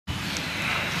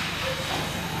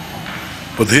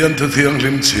Pathian Pathian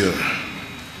lim chia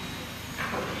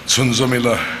chun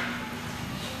zamila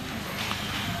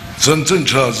chân chân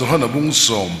cha zohana bung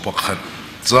som pakhat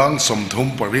chang som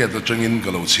thum pariat atangin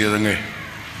kalo chirange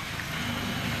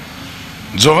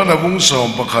zohana bung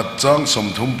som pakhat chang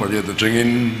som thum pariat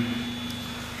atangin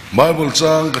Bible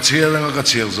chang ka chiranga ka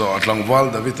chir zo atlangwal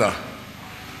davita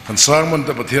kan sarman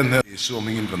ta Pathian he Isu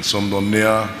mingin kan som don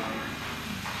nia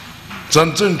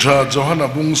chân chân cha zohana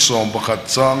bung som pakhat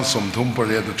chang som thum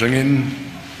pariat atangin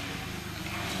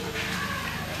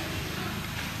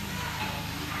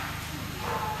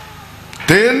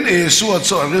Ten Isu at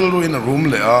sa rilro in a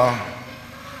room le a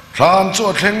Tlan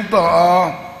cho tling ta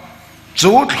a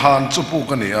Chu tlan cho pu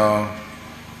ka ni a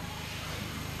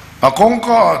Akong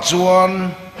ka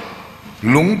chuan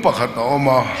Lung pakhat na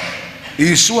oma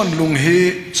Isu an lung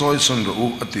hi Choi sun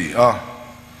ru ati a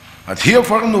At hiya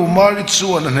far nu marit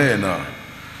chuan an he na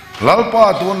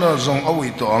Lalpa tu na zong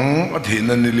awi to ang At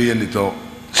hinan nilian ito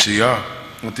siya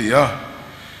ati a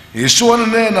Isuan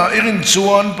ne na irin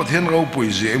chuan Pathian rau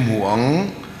puisi em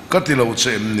huang katilau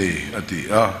che em ni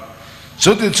ati a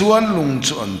chuti chuan lung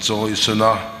chuan choi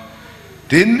suna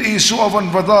tin Isu avan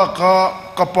vada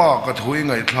ka kapa ka thui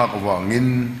ngai thlak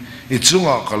wangin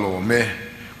ichunga kalome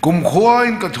kum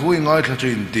khuain ka thui ngai thla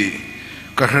chin ti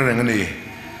ka hreng ani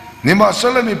nima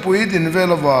salami pui din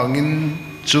vela wangin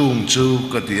chung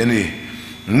chu ka ti ani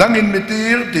nangin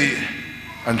mitir ti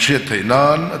an thiat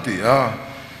thainan ati a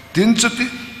tin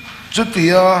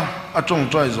chutia atong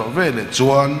trai zo vele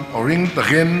chuan oring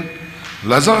takin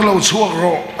lazar lo chuak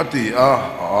ro ati a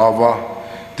awa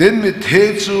tin mi the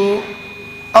chu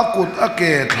akut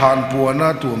ake thlan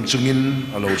puana tum chungin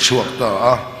alo chuak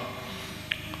ta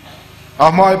a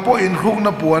mai po in khuk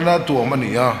na puana tum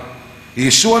ani a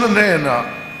isuan ne na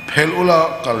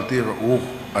phelula kaltir u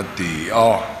ati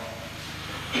a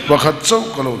pakhat chau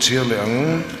kalo chiale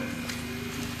ang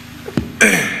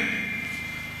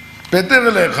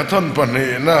Peterle khathon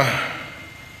pane na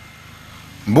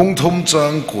bung thum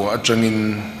chang ko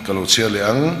atangin kalo chiale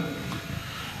ang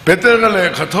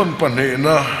Peterle khathon pane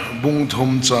na bung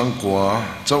thum chang ko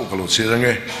chau kalo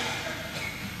chirange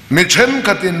mi chen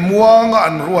katin muang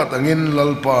an ruat angin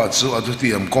lalpa chu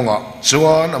aduti am konga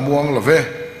chuan amuang lave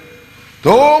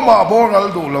to ma boral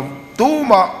du la tu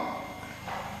ma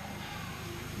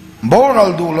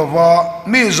boral du lava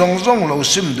mi zong zong lo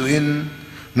sim duin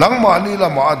nang mani la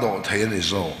ma do thain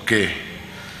izo ke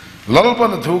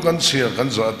lalpan thu kan sia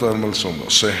kan za tan mal som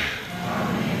se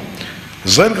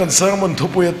zain kan sermon thu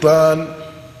puetan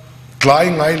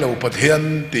Tlaingailo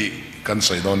Pathian ti kan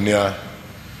sai don nia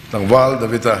tangwal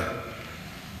davita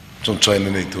chon chain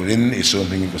nei turin Isu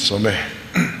mingin ko some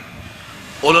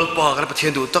olalpa kan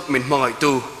Pathian du tak min mangai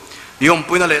tu yom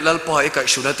puina le lalpa e kai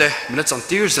shunate mina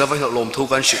chantir zava lom thu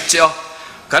kan shi cha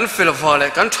kan felwale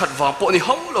kan that wang po ni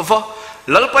hawlova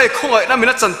lalpa khongai na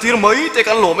mina chantir mai te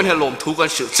kan lom he lom thu kan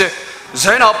shi che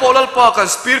zaina po lalpa kan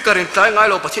spear karin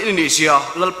Tlaingailo Pathian ni sia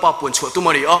lalpa pun chu tu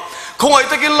mari a khongai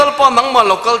te kin lalpa nangma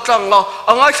local tang la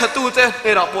angai thatu te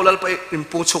era po lalpa in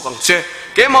pung chu kang che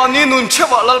ke ma ni nun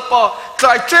chewa lalpa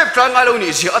Tlaingailo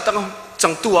ni sia atang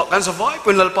chang tua kan savai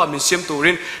pun lalpa min siam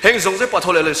turin heng zong je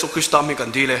pathole le su Krista mi kan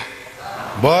dile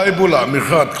Bible a mi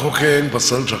khat khokeng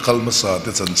pasal chakal masa te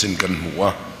chanchin kan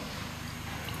huwa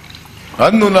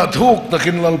annuna thuk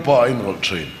takin lalpa in rol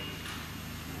train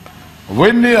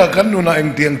wennia kannuna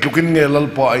eng tiang tukin nge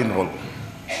lalpa in rol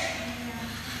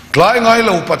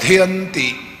Tlaingailo Pathian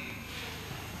ti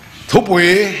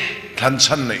thupui than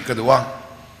chan nei kadwa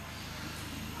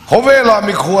hovela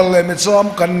mi khwal le mi cham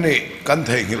kan ni kan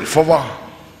thei hil fawa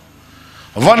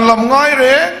van lam ngai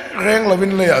reng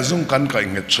lovin le azung kan kai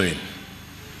nge train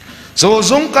so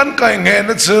zung kan kai nge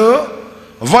na chu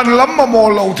van lam ma mo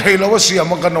lo thei lo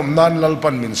siam kan om nan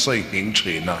lalpan min sai hing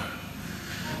thina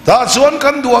ta chuan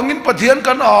kan duangin Pathian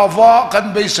kan awa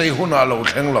kan be sei huna lo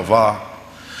thleng lova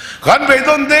kan be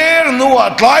don der nuwa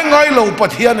Tlaingailo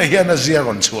Pathian hian a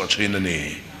ziaron chu thina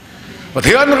ni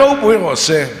Pathian ro pui ro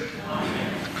se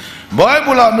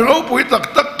Bible a mi ro pui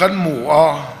tak tak kan mu a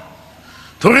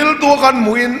thuril tu kan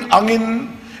muin angin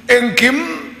engkim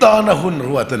ta na hun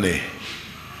ruat ani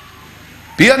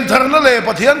pian tharna le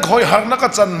Pathian khoi harna ka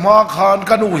chan ma khan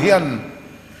kanu hian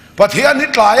Pathian ni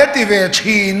tlai ti ve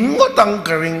thin ngotang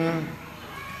kring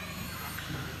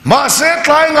ma se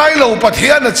Tlaingailo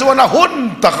Pathian na chuan a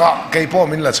hun taka ke po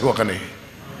min la chuak ani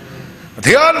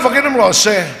Pathian vakin ro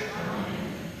se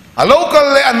a local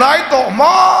le anai to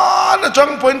ma na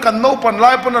chang point kan no pan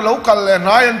lai pan a local le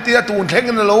nai an tia tun thleng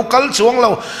in local chuang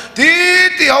lo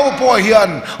ti au po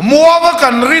hian muawa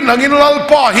kan rin angin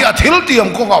lalpa hi a thil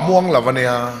tiam ko nga muang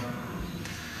lavania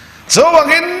so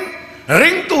angin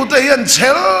ring tu te hian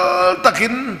chel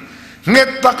takin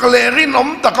nget tak le rin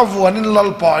taka vuanin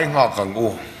lalpa nga kang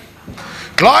u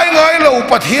Tlaingailo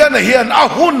Pathian hian a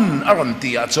hun aron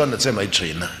tia chuan a chemai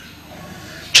thina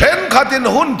chen khatin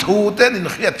hun thu ten in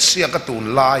khiat sia ka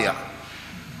tun laia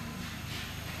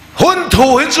hun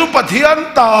thu hi chu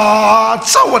Pathian ta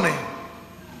chawane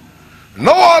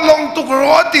no along tu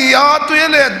roti a tu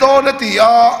le don ti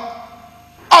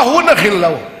a hun a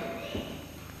khillo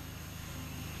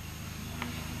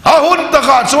a hun ta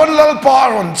ka chuan lalpa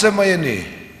ron chemai ni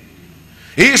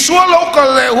I swallow ka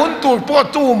le hun tur po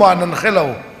tu man an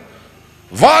hello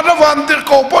vada van dir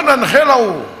ko pon an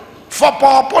hello fa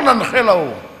pa pon an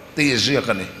hello ti zia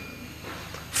kani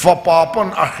fa pa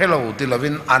pon a hello ti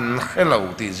lavin an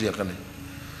hello ti zia kani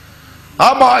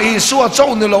ama I swa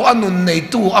chau ni lo anun nei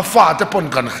tu a fa te pon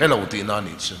kan hello ti na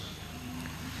ni chu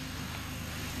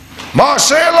ma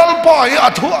selal pa I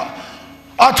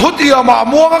athu ti ma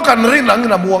muang kan rin ang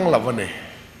na muang lavane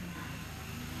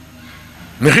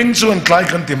Nihin chuan tlai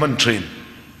kan ti man thin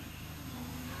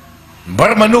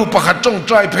barmanu pakhat chong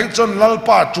trai phei chon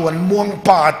lalpa chuan muang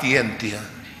pa ti en tia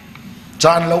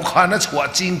chan lo khana chua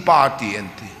ching pa ti en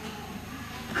ti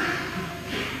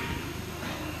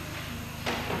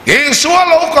e suwa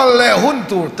lo kal le hun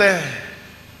tur te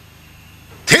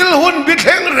thil hun bi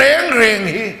theng reng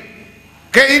hi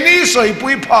ke ni soi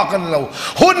pui pha kan lo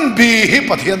hun bi hi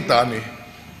Pathian ta ni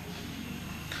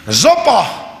zopa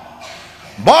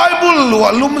Bible lua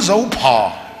lum zo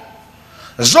pa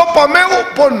zopa meu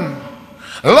pon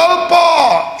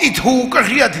lalpa ithu ka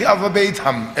hiat hi avabe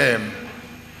tham em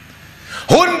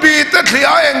hun bi te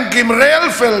thlia eng kim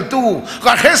rel fel tu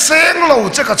ka heseng lo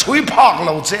che ka chui phak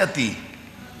lo che ati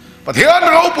Pathian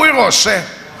ro pui ro se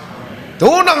tu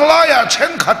nang la ya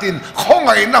chen khatin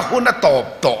khongai na hun a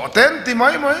top to ten ti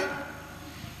mai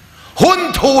hun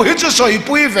thu hi chu soi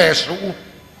pui ve su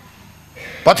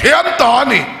Pathian ta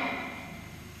ni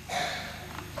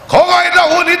không ai đâu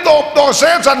hôn đi tộp tổ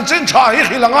xe chân chân trả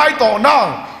hi là ngay tổ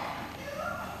nào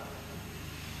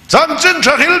chân chân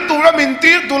trả hi tụ ra mình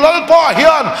tiếc tụ lal pa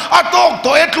hiền à tộp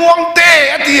tổ ét luang tê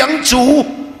ét tiếng chú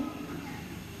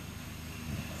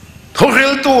thôi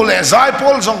hi tụ lệ giải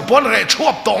pol dòng pol rệ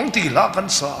chuộc tống tì la căn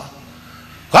sa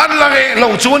căn là rệ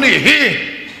lâu chú nì hi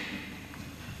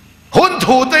hôn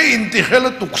thủ tê in tì hi là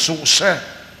tục sụ xe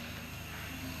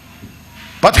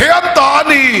Pathian ta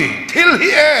ni thil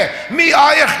hi mi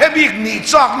ai hebik ni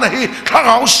chak na hi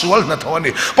thangau sual na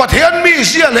thoni Pathian mi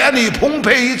sia le ani phung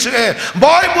phei chu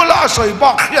Bible a soi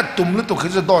ba khiat tum lu tu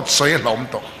khije dot soi lom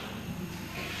to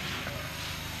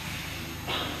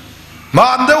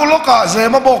man deu loka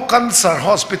zema bok cancer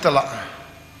hospital a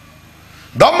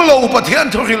dam lo Pathian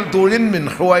thuril turin min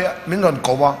hruaya min ron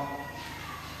kowa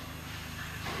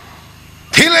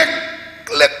thilek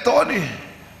lek to ni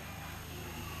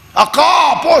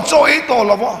aka po cho I to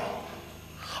lava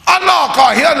ana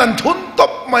ka hian an thun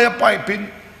top mai pai pin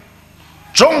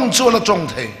chong chu la chong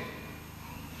the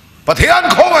Pathian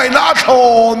khongai na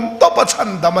thon top a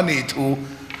chan damani thu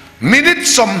minute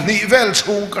som ni vel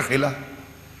chung ka hila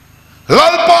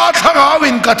lalpa thanga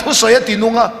win ka thu soya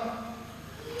tinunga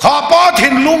kha pa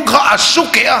thin lung kha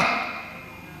asuke a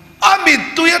amit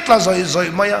tuyat la zoi zoi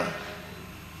maya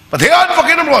Pathian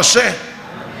fakin ro se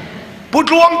Put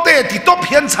luang te ti top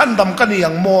hian chan dam kan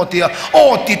yang mo tia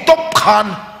o ti top khan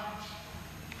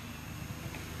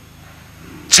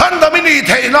chan dam ni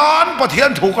theinan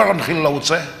Pathian thu ka ran khil lo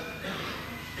che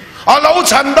a lo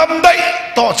chan dam dai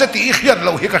to che ti khiat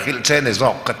lo hi ka khil che ne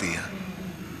zok ka ti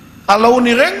a lo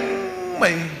ni reng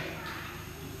mai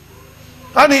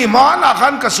ani mana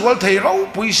khan ka sual thei ro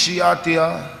pui sia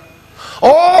tia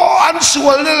o an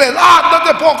sual le a ta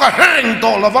te po ka heng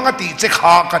to la wanga ti che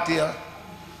kha ka tia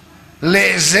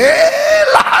le ze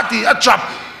la ti a chap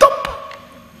top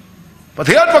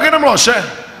Pathian fakin mo se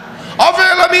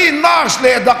avela mi nurse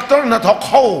le doctor na thok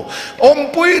ho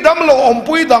pui dam lo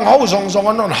pui dang ho zong zong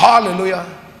anon hallelujah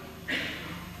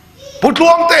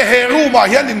putluang te heru ma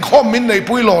hian in khom min nei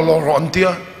pui lo ron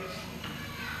tia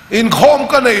in khom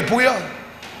ka nei pui a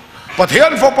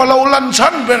Pathian fo palo lan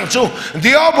chan ber chu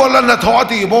diabolan na tho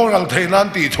ti moral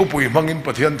theinan ti thu pui mangin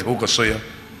Pathian thu ka soya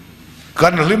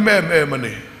kan lim em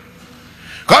ani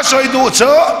ka soi du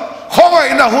cho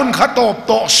khongai na hun kha top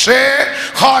to se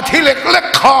kha thilek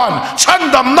lek khan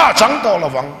chan dam na chang to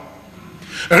lawang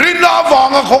rina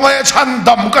wanga khongai chan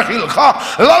dam ka hil kha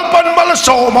lalpan mal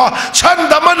so ma chan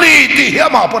dam ni ti hi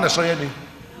ma pon so yani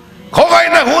khongai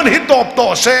na hun hi top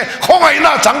to se khongai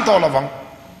na chang to lawang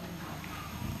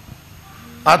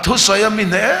a thu so yami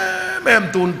ne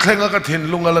mem tun thlenga ka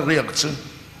thin lunga la riak chu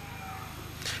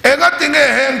enga tinge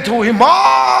heng thu hi ma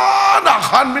na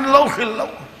khan min lo khil lo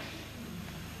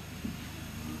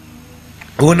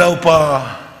Unaw pa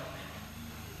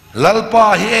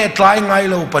lalpa hi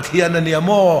Tlaingailo Pathian ani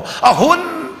amo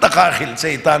ahun takahil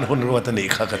seitan hun ruatani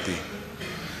khakati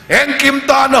engkim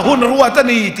ta na hun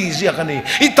ruatani ti sia kani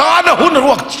itana hun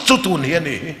ruak chutun hi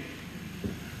ani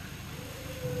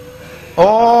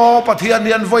o Pathian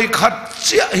yan voi khat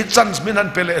sia hi chance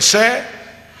minan pele se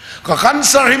ka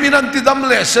cancer hi minan tidam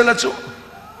le se la chu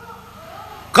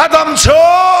kadam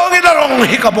chong ina rong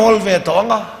hi ka bol ve to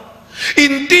nga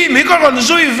in tim hi ka ron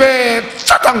zui ve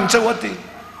chatang chawati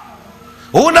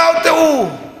unaw te u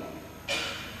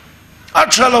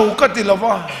achalo ka ti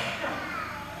lova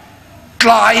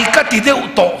tlai ka ti de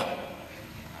to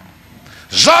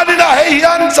zanina he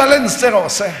yan challenge zero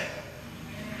se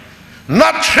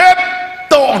na trep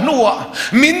to nuwa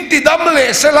min ti dam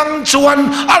le selang chuan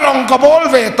arong ka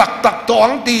bol ve tak tak to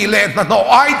ang ti le na no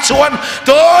ai chuan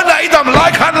to na idam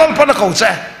lai khan lol pa na ko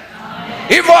se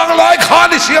iwang lai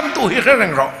khan siam tu hi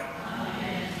reng ro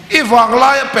iwang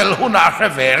lai pel huna re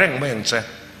ve reng men se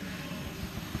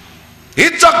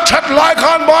ichak chat lai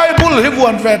khan bible hi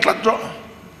buan ve tlat ro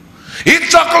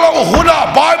ichak lo huna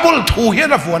bible thu hi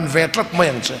na buan ve tlat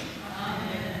men se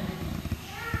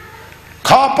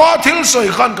khapa thil soi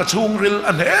khan ka chung ril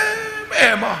an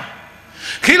em a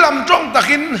khilam trong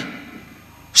takin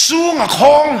sung a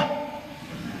khong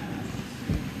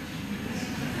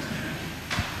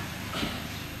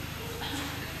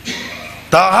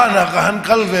ta hana ka han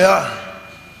kal ve a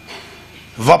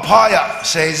vapaya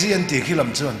sezi an ti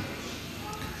khilam chuan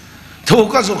thu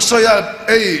ka zuk soya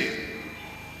ei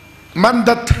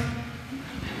mandat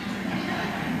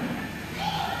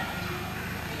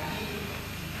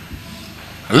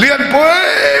lian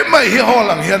poi mai hi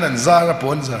holang hian an zara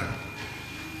pon zar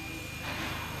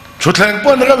thutleng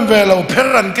pon ram velo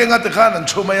pheran kenga te khan an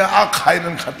chumaya a khain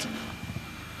an khat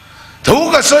thu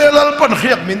ka soya lal pon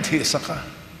khiak min thi saka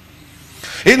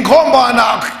in khomba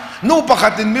na nu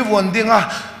pakhatin mi won dinga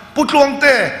putlong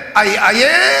te ai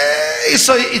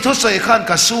isoi ithu soi khan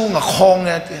ka sunga khong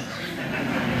ate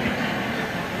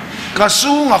ka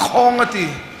sunga khong ati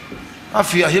a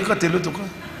fia hi ka telu tu ka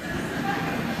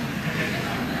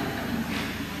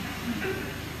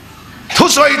thu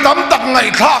soi tam tak ngai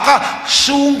kha ka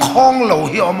sung khong lo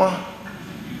hi oma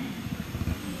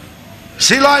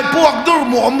silai puak dur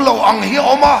mu om lo ang hi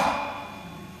oma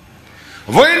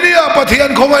voinia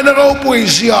Pathian khomai na ro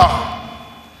puisia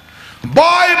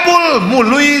Bible mu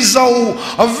lui zo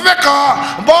veka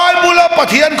Bible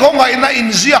Pathian khomai na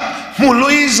inziak mu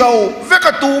lui zo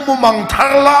veka tu mu mang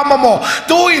tharla mo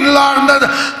tu in lang na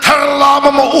tharla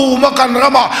mo u ma kan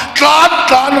rama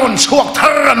tlan on chuak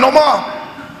thar no ma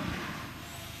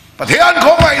Pathian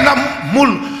khomai na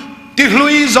mul ti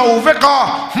lui zo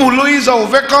veka mu lui zo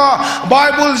veka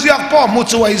Bible ziak po mu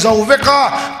chuai zo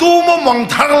veka tu mo mang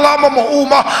tharla mo u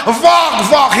ma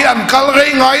vak hian kal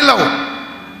rei ngai lo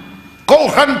ko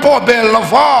khan po bel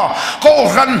lova ko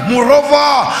khan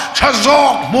murova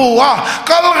chazok muwa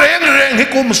kal reng hi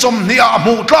kum som nia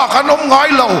mu tla khanom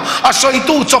ngai lo a soi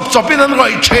tu chop in an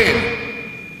roi che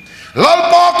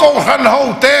lalpa ko khan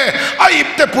ho te aip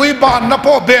te pui ban na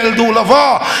po bel du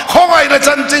lova khongai na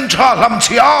chan chin tha lam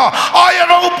chia ai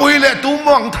ro pui le tu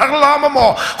mong thar la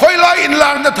mo khoi la in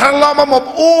lang na thar la mo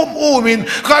min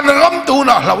kan ram tu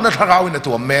na lau na tharau in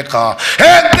tu me ka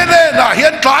hen te ne na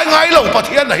hian tlai ngai lo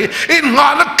Pathian nei in nga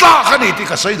na tla khani ti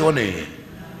ka sei do ni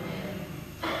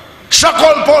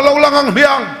sakol po lo langang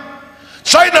hiang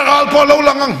sai na ral po lo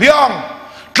langang hiang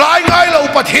tlai ngai lo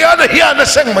Pathian hian na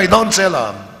seng mai don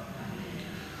selam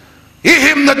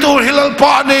ihim na tur hilal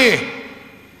pa ni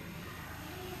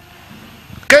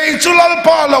kay chulal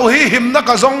pa lo hi him na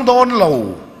ka zong don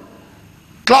lo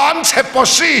tlan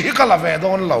cheposi hi ka la ve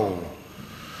don lo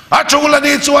a chula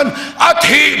ni chuan a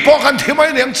thi po kan thi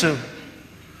mai neng chu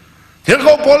thir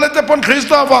ko pole te pon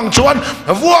Krista wang chuan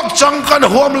vuak chang kan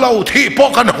huam lo thi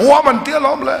po kan huam an tia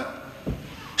lom le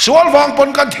sual wang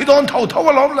pon kan thi don thau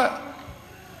lom le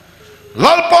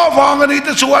lal pa wang ani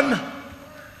te chuan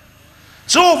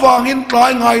chu wangin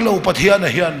Tlaingailo Pathian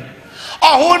hian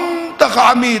ahun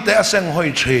taka ami te aseng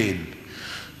hoi thin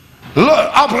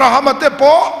Abraham te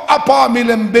po apa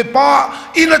milem bepa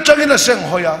ina changin aseng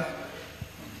hoya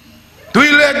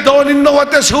tuilek don in no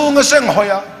te sung aseng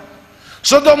hoya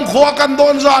Sodom khwa kan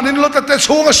don zan in lot te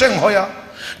sung aseng hoya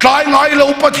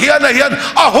Tlaingailo Pathian hian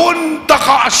ahun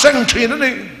taka aseng thin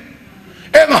ni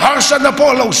eng harsan na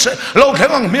po lo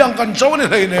thengang miang kan chaw ni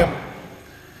heinem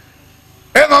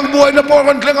engang buai na po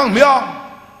kan tlengang miang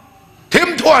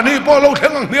thim thua ni po lo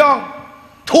tlengang miang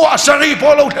thua sari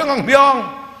po lo tlengang miang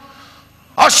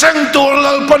aseng tur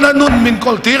lal pananun min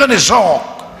kol tira ni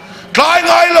sok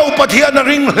Tlaingailo Pathian na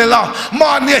ring hlela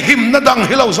man ya him na dang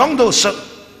hilaw zong do sa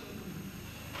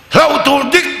lau tur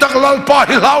dik tak lalpa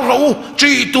hi lau rau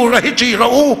chi tur hi chi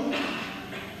rau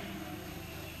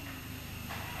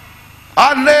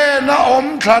ane na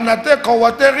om thanate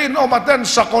kawaterin omaten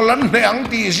sakolan neang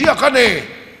ti sia kane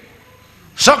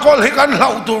sakol hi kan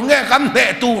lau tur nge kan ne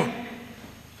tur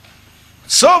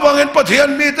so bangin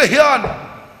Pathian mi te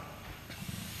hian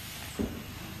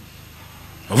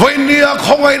vainia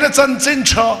khongai na chan chin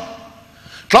cha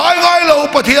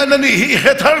Tlaingailo Pathian ani hi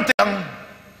hethar tiang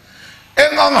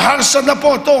engang harsan na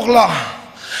po tokla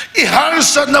I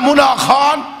harsan na muna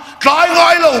khan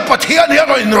Tlaingailo Pathian hi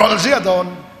ro inrol sia don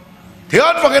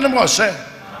thian pakin mo se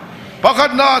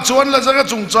pakat na chuan la zanga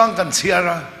chungchang kan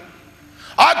chiara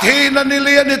athi na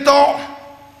nilian ito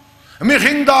mi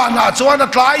hingda na chuan a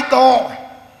tlai to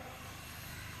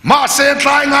ma se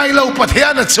Tlaingailo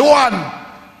Pathian a chuan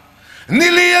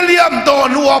niliam to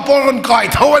nuwa poron kai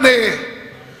thawani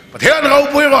Pathian rau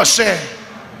pui ro se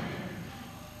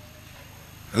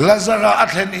lazara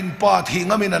athen in pa thi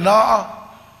ngamin na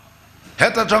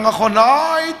heta changa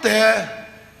khonai te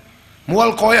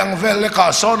mual koi ang vel le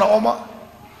ka so na oma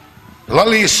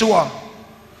lali suwa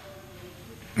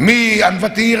mi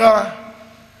anvatira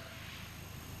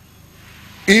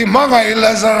I mangai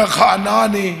lazara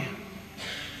khanani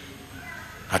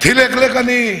athilek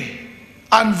lekani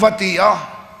anvatia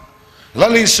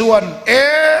lali suan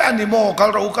animo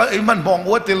kal ro ka iman bong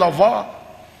wati lava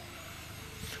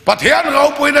Pathian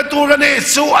rau pui na turani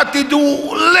su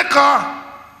atidu leka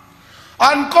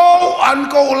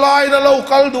anko lai na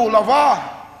local du lava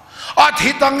at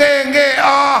hitange nge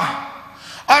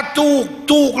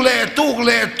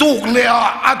tuk le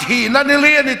at hina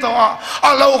nilian ito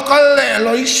a local le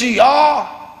loisi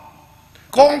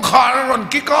kong karon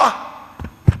kika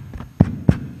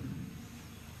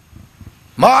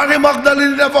Mari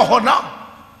Magdalene na vahona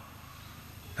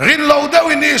rin lo daw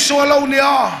ini sualaw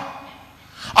niya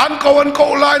anko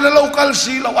lai na local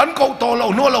si law anko to law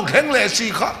no law theng le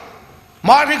si ka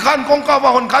Mari kan kong ka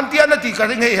vahon kan tiyan na ti ka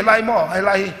ring helai mo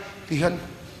helai tiyan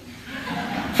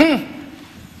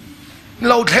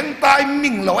law theng tai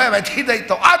ming law ai thi dai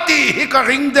to ati hi ka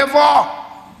ring de vo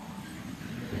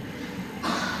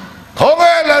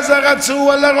Honge la zagat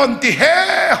suala ron ti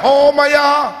he ho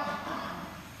maya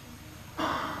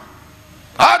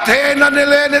Athena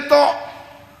nilene to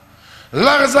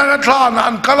larzanga tlana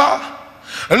ankala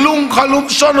lung khalum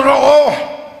son ro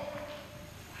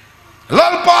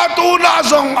lalpa tu na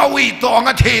zong awi to ang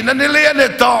Athena nilene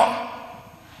to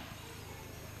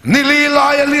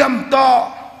nilila liam to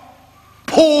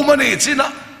phu mani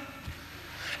china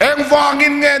eng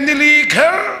wangin nge nili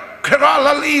khera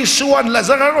lal I suan la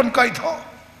zanga ron kai tho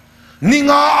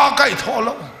ninga kai tho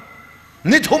lo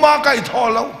ni thuma kai tho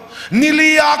lo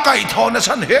nilia kai thon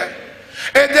san he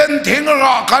eden thing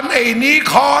ra kan ni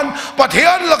khan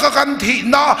Pathian la ka kan thi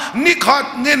na ni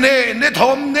khat ne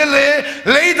thom ne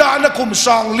le da na kum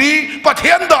sang li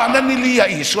Pathian da na nilia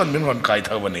I suan min ron kai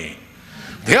thawani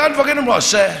dhian pakin mo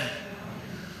se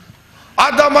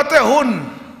adamate hun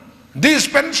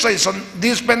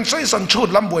dispensation chut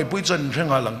lam boi pui chen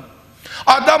thenga lang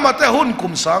adamate hun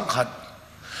kum sang khat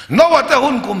Noate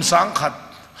hun kum sang khat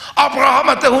Abraham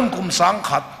ate hun kum sang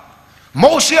khat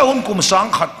Moses hun kum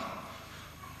sang khat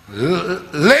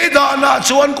Leda na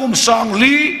chuan kum sang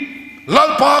li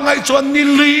lalpa ngai chuan ni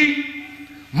li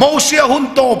Moses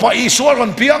hun to pa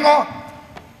iswaron pianga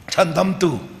chandam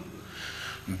tu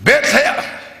bethe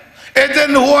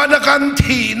eden huana kan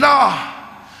thina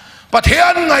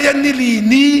Pathian ngai ni li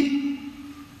ni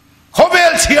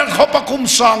khobel chiar khopa kum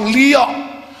sang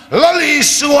lia lali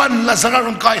suan la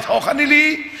zararon kai tho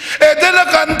khanili edela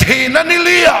kan thina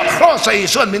nilia khosai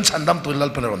suan min chandam tu lal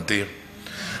paron tir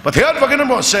Pathian pakin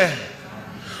mo se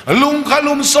lung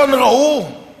khalum son ro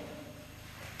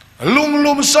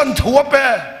lum son thuape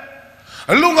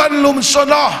lungan lum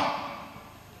sona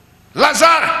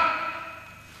lazar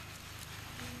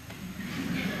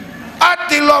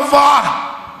atilova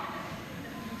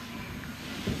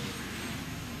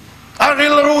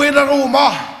aril ruina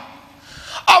ruma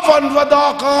avan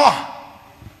vadaka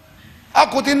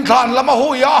aku tin than lama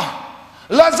huya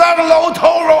lazar lo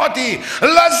thoro ati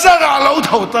lazar lo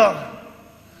thota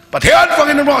Pathian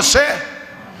pangin mo se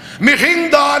mi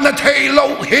hingda na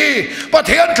thelo hi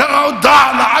Pathian thao da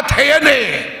na athene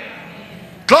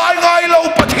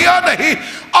Tlaingailo Pathian hi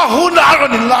ahuna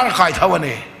ron lar kai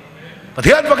thawani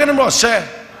Pathian pangin mo se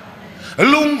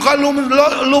lung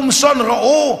lum son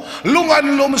ro lungan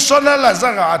lum son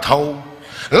lazar athau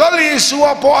lali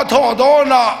suwa po atho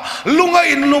dona lunga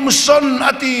in lum son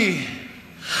ati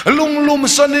lum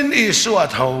son in isu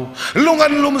athau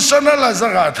lungan lum son la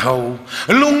zara thau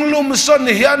lum son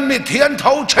hian mi thian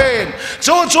thau chen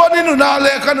chu chuan in na le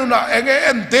kanuna enge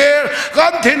enter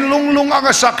kan thin lung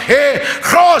anga sak he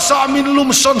cross amin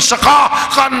lum son saka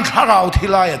kan tharau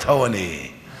thilai thau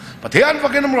ani pathian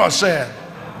pakin ro se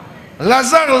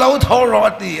lazar lo thau ro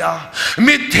tia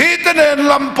mi thi ten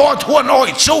lam po thuan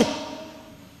oi chu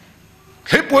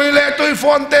khi bùi lệ tôi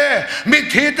phone te mi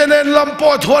thi tên lâm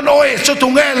po thuan oi cho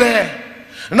tung nghe lệ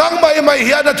nang mày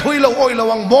hiền đã thui lâu oi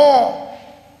lâu ang mo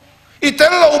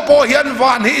itel lâu po hiền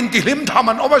van hi in tilim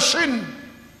thaman omasin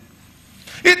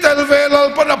itel ve lal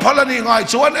pana phalani ngai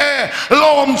chuan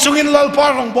lom chungin lal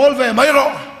pa rong bol ve mai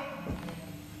ro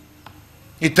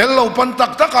itel lâu pan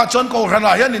tak taka chuan ko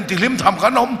rana hian in tilim tham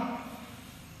kanom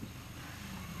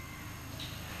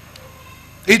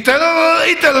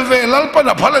itel ve lal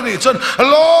pana phalani chon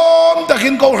lom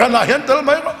takin ko rana hian tel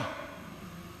mai ro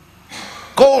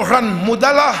ko ran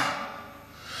mudala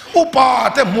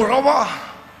upa te murawa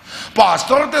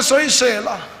pastor te soi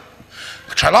sela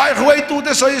chalai ruai tu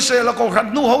te soi sela ko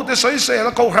ran nu ho te soi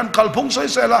sela ko ran kalphung soi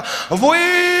sela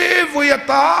vui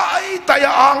tai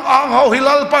ang ho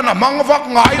hilal pana mangwak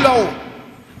ngai lo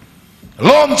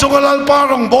lom chungalal pa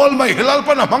rong bol mai hilal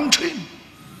pana mangthin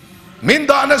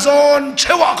minda na zon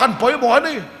chewa kan poi bo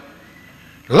ani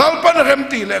lalpan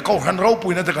remti le ko khan ro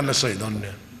pui na te kan la sei don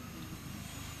ne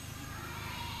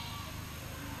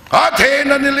a the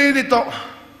na ni li ni to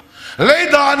le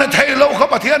da na thei lo kha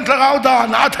pathian tlagau da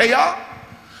na theya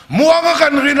muang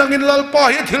kan rinang in lalpa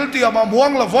hi thil ti ama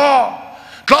muang la wa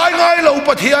kai ngai lo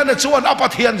pathian na chuan a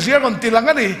pathian ziang on tilang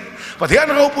ani pathian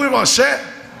ro pui ro se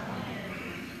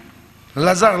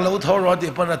lazar lo tho ro di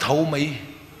pa na thau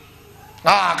mai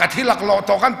cái thi lạc lọ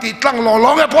to kan ti tlang lọ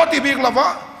long po ti bik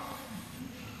lava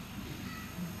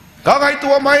ka ngai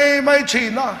tua mai chi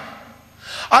na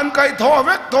an kai tho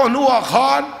vek to nuwa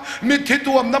khan mit thi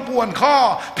tuam na puan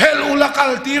kha phel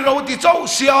ulakal ti ro ti chau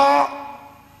sia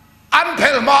an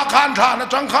phel ma khan tha na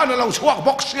chang khan lo chuak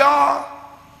bok sia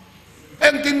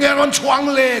em tin nge ron chuang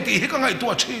le ti ka ngai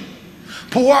tua chin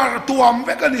puar tuam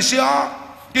vek ani sia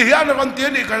ti hian ron ti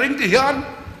ni ka ring ti hian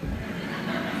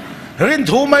rin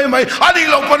thu mai ani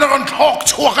lo pa ron thok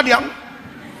chua kan yang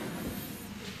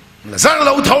zang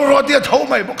lo tho ro dia tho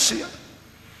mai bok sia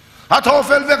a tho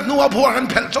fel vek nu a phur kan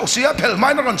phel chau sia phel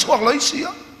mai ron chuak loi sia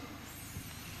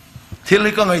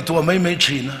thil ka ngai tua mai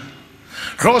china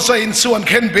rosa in suan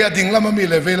khen be ding lama mi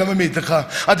le ve lama mi ta kha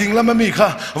ading lama mi kha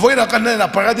voira kan na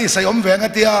paradise sai om venga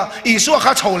tia isu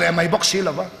kha chho le mai bok si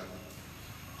lawa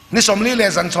ni somli le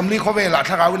zan somli kho ve la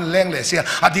thakau in leng le sia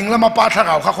ading lama pa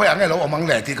thakau kha khoi angai lo omang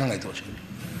le ti khangai to chin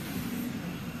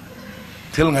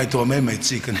thil ngai to mai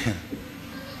chi kan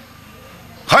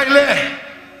hai le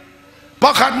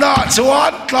pakhat na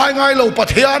chuan tlaingai lo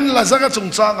pathian la zanga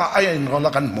chungchanga ai in ro la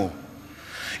kan mu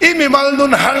imi mal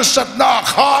nun har sat na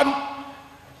khan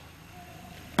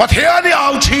pathian ni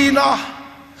au china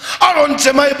aron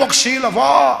chemai boksi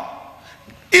lawa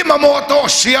imamoto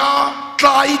sia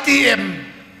tlai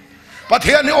tm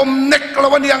pathian ni om nek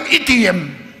lawan yang itm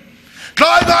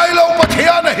tlaingailo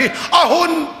pathian hi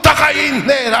ahun takain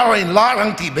ne rain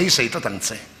larang ti be sei ta tang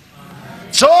che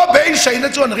so be sei na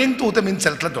chuan ring tu te min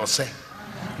chel tla do se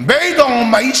be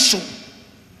dong mai su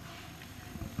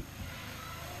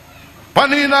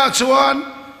panina chuan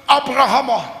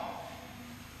abrahama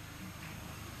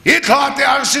itlate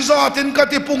arsizatin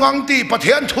kati pungang ti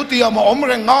pathian thuti ama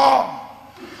omrenga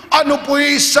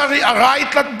anupui sari arai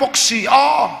tlat boksi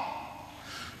a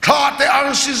thate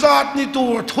arsizat ni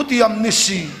tur thutiam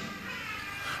nisi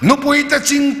nupui te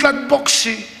ching tlat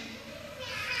boksi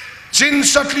chin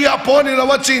satli aponi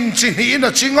lawa chin hi na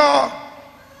chinga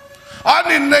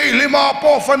anin nei lima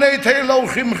po fanei thelo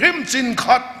hrim chin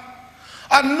khat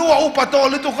anu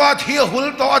upatol tu ka thia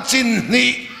hul to a chin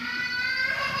ni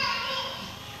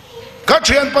ka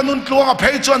thian panun tluanga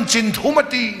phei chuan chin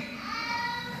thumati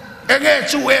enge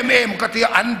chu em ka ti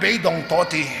an be dong to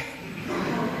ti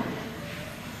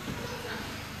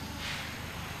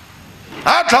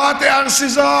a tha te ang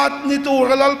sizat ni tu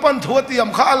relal pan thuati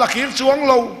am kha lakhir chuang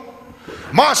lo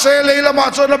ma se leila ma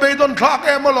chona be don thak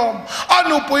em alom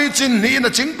anu pui chin ni na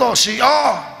ching to si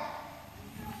a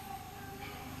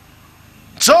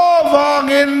so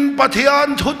wangin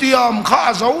pathian thutiam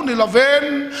kha zo ni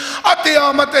laven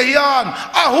atiam atahian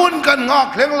ahun kan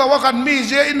ngak leng lawa kan mi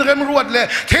je in rem ruat le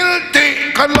thil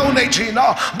ti kan lo nei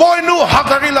china boy nu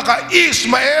hakari laka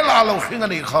ismael alo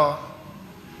khingani kha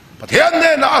pathian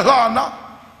ne na alana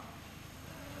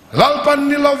lalpan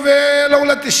ni lave lo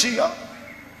latisia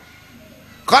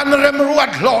kan rem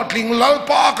ruat hlotling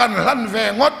lalpa kan hlan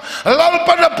ve ngot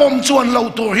lalpa na pom chuan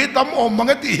lo tur hi tam om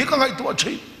mangati hi ka ngai tu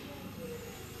chi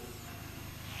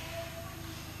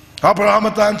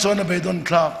Abraham tan chuan a beidon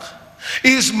thlak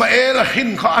Ismael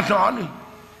hin kha anani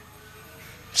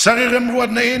sari rem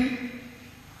ruat na in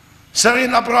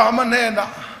sarin Abraham ne na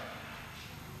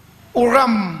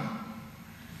uram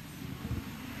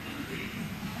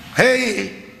hey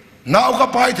nau ka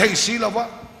pai thei si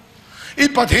lawa I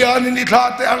Pathian in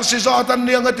itlate ang si Satan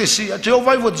niya nga tisi at yung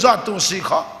vai vod zato si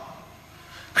ka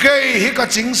kay hika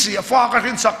ching si fa ka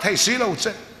rin sak thei si lau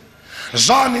che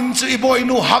zanin si iboy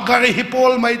nu hagari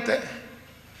hipol may te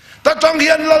tatang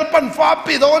hiyan lalpan fa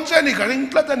pidon che ni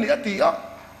karing tlatan ni atia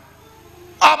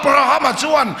Abraham at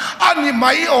suwan ani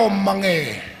may om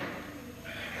mange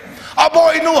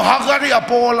aboy nu hagari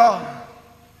apola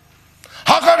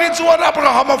hagari suwan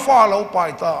Abraham follow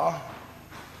pa ita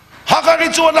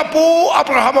Hagari chuan na pu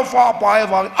Abraham fa pa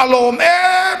wang alom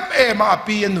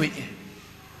api enui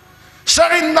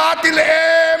sarin natil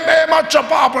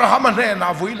chapa Abraham ne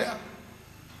na vuile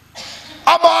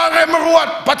amarem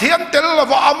ruat Pathian tel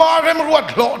lava amarem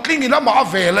ruat lo tlingina ma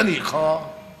vela ni kha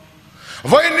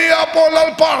vaini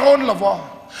apolal paron lava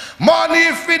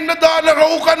mani fin na dan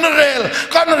ro kan rel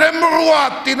kan rem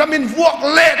ruat tinamin vuak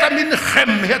le tamin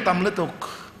khem hetam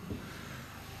letuk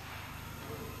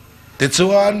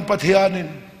Titsuan Pathianin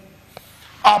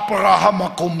Abraham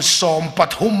akum som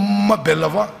pathum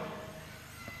belawa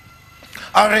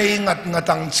Are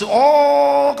ngatang tsu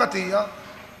o katia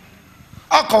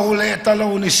Akaw le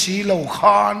talaw ni silaw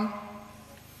khan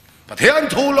Pathian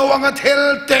tulaw ang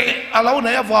athelte alaw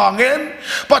na yavangin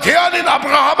Pathianin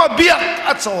Abraham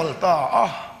biyak at solta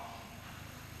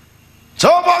So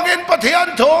bangin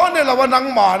Pathian to nilawan ang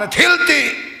mana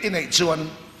thilti inaitsuan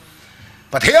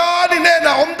Pathian ine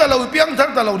na talaw piang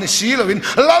thang talaw ni silawin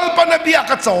lalpa na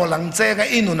biyak at solang che nga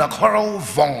inu na kharaw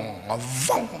vong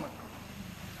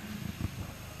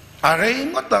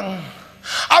aray ngotang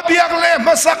abiyak le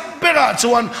masak pera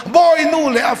chuan boy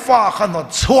nu le afa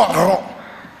kanot suwaro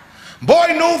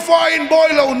boy nu fa in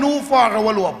boy law nu fa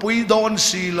rawalo pui don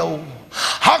silaw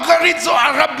hagarit so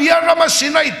arabia rama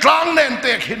sinay tlang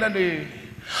nente kinani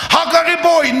hagari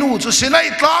boy nu so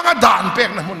sinay tlang adan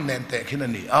pek na mun nente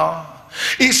kinani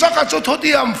Isa ka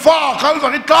chuthoti am fa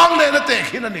kalvari tlang le na te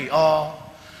khinani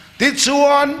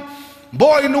titsuan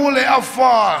boy nu le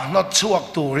afa not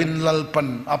chuak turin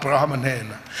lalpan Abraham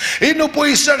nena inu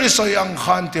pui sari soy ang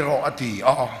khan tiro ati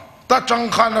ta chang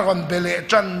khan ron bele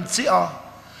chan chi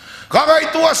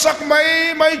kagay tua sak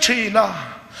may china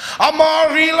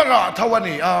amari laga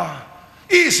thawani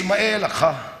Ismael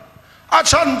kha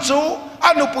achan chu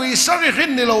anu pui sari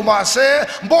hin nilo ma se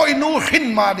boy nu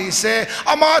hin ma di se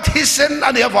ama thisen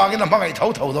ani awangin amangai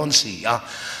thau don si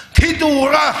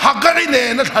thidura hagari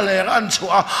ne na thale an chu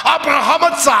Abraham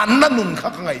chan na nun kha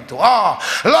ngai tu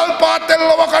lalpa tel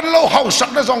lo kan lo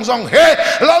hausak na song he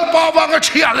lalpa wang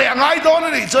chia le ngai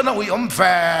don ni chana ui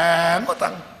fang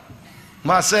otang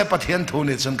ma se Pathian thu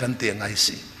ni chun kan te ngai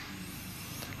si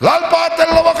lalpa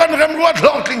tel lo kan rem ruat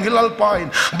lo kling lalpain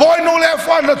boy nu le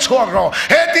fa na chuak ro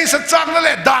he ti sa chang na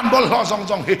le dan bol lo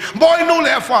song hi boy nu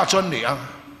le fa chon ni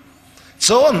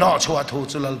so no chua thu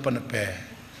chu lalpa na pe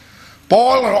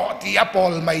pol ro ti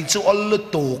pol mai chu ol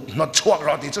tuk no chuak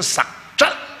ro ti chu sak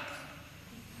chat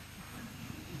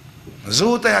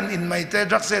zu te han in mai te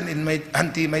draksen in mai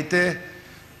anti mai te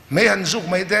me han zuk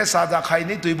mai te sa da khai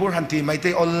ni tuibur han ti mai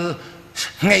te ol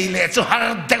ngei le chu har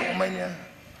deu mai nya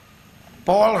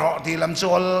Paul roti lam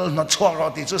chol na chuak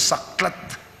roti chu saklat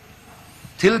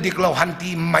thil diklo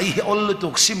hanti mai ol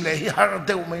tuk sim le hi har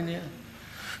deu mai ni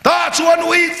ta chuan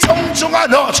ui chung chunga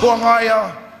no chuanga ya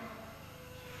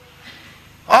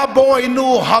a boy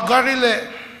nu hagarile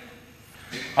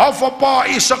a fapa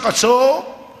isaka cho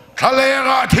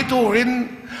thalera thiturin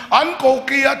an ko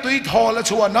kia tui thola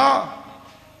chuana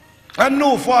an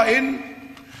nu fa in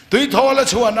tui thola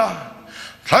chuana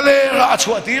thalera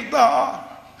chuati ta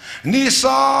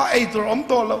Nisa eitur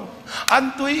tolo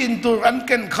an tui intur an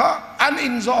ken kha an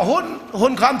in zo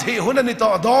hun kham thi hun ani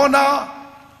to dona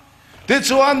ti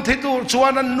chuan thitur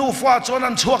chuan an nu fa chuan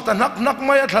an chuak ta nak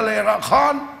mai thalera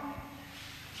khan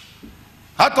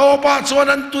atopa chuan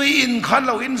an tui in khan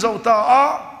lo in zo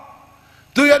ta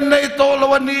tui an nei to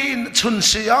lo ani in chun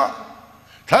sia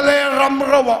thaleram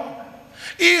rawa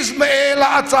Ismael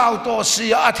a chau to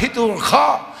sia athitur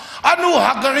kha anu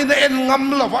hagarin en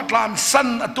ngam la watlam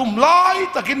san atum lai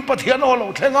takin Pathian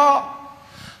olo thenga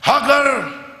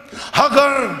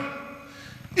hagar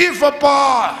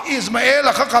ifapa Ismael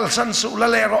ka kalsan su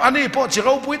lalero ani po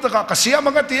chiro pui ta ka sia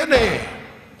manga ti ne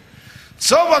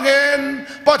so wangen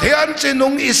Pathian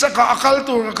chinung isa ka akal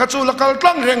tur ka chulakal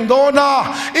tlang reng do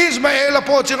na Ismael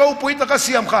po chiro puita ka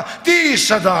siam ka ti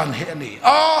sadan he ni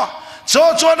so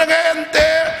na ngente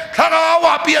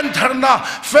tharawa pian tharna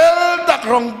fel tak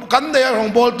rong kan de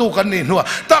rong bol tu kan ni nuwa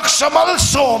tak samal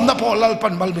som na po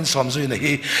lalpan malmin som zui na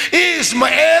hi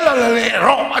Ismael le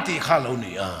ro ati khalo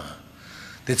ni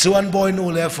ti chuan boy nu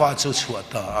le fa chu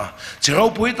chuata chiro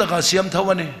puita ka siam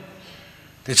thawani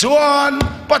ti chuan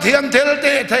Pathian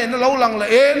thelte thein lo lang la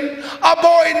en a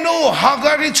boy nu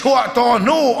hagari chua to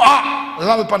nu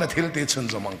lalpan thelte chun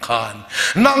zamang khan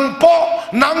nang po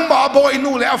nang ma boy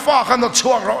nu le afa khan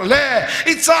chua ro le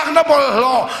I chak na bol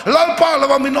lo lalpa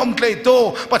lawa min om tle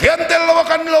to Pathian tel lawa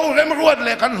kan lo rem ruat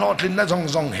le kan lo thlin na jong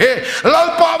jong he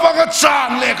lalpa wanga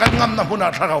chan le kan ngam na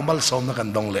huna tharau mal som na kan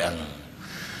dong le ang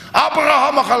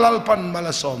Abraham akalalpan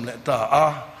malasom le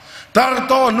ta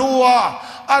tarto nuwa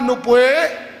anu pue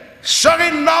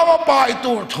sarin nawa pa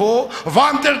itur tho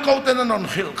vanter ko tenanon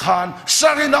khil khan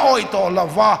sarin oi to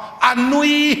lava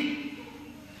anui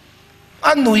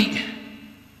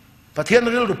Pathian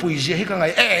ril ru pui je hi ka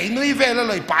ngai nui vela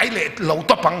loi pai le lo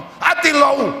to pang ati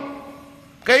lo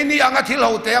kai ni anga thi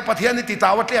lo te Pathian ni ti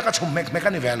tawat le ka chum mek mek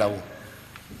ani vela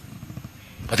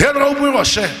Pathian ro pui ro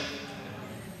se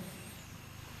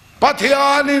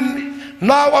Pathian in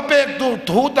nawa pek tu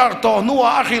thu tar to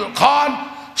nuwa akhil khan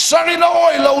sarina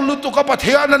oi lo lutu ka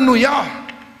Pathian an nuya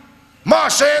ma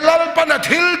se lalpan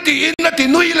athil ti in na ti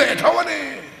nui le thawani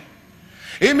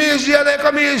imizia le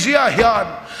kamizia hian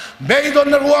beidon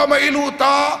na ruwa ma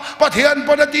iluta Pathian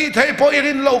panati thei po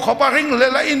irin lo khoparing le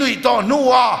la inui to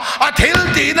nuwa athil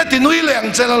ti na ti nui le ang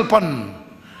chelalpan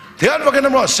thian wa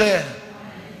kenam ro se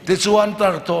ti chuan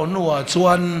tar to nuwa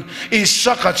chuan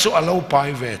isaka chu alo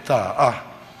pai ve ta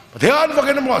Pathian wa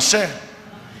kenam ro se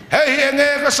hei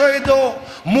enge ka soi do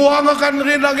muang kan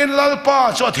rin angin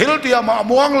lalpa so thil tia ma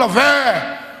muang la ve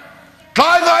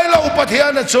Tlaingailo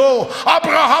Pathian chu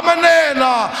Abraham ne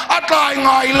na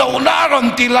Tlaingailo na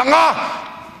ron tilanga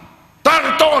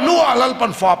tar to nuwa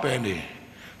lalpan fa pe ni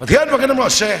Pathian wa kenam ro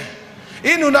se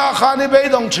inu na khani be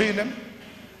dong thinem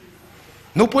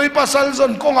nu pui pasal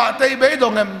zon ko nga te be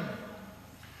dong em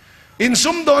in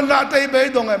sum don na te be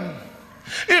dong em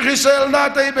I risel na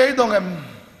te be dong em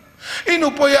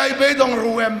inu poyai be dong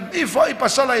ruem ifa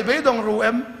ipasalai be dong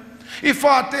ruem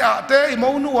ifa te ate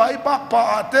imonu ai pak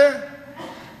pa ate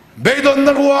be don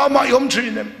na ruwa ma yom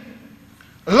thinem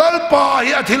lalpa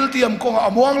hi athil tiam ko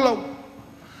amuang lo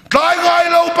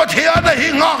Tlaingailo Pathian hi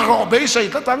nga ro be sei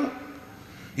tatang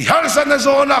I har san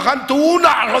zona kan tu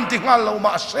na ron tingal lo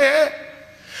ma se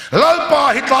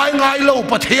lalpa hi Tlaingailo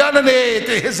Pathian ne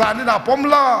te zani na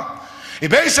pomla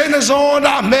Ibe say na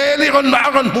zona meli ron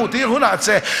maron muti huna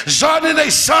se zani na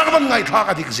sarvan ngai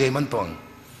thaka dik zeman ton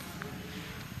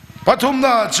pathum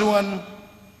na chuan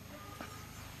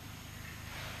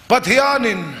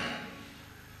Pathianin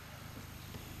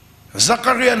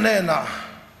Zakaria nena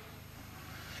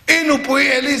inupui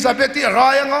Elizabeth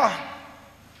rayanga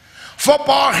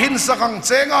fopa hin sakang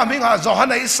chenga minga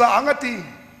zohana isa angati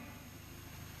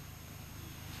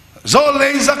zo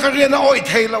le Zakaria na oi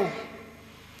thelo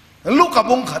luka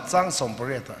bung khat sang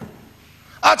sompreta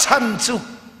a chan chu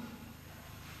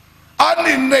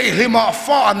anin nei hima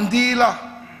fa andila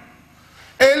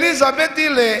Elizabeth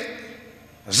le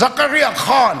Zakaria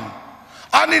Khan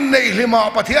anin nei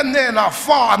hima Pathian ne na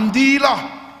fa andila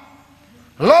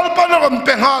lalpan ron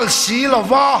pengal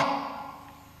silava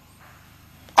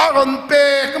aron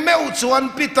pe kmeu chuan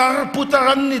pitar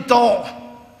putaran nito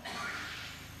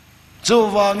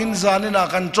Chuwangin zanin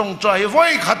akan chong trai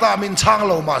voi khata min chang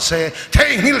lo ma se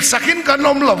theihil sakin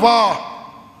kanom lova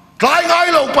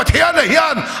Tlaingailo Pathian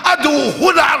hian adu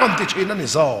huna ron ti thina ni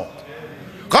zo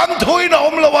kan thuina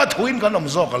om lova thuin kanom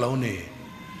zo ka lo ni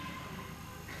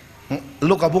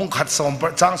lukabung khat som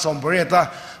chang som breta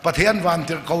Pathian van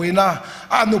tir koina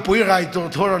anu pui rai tur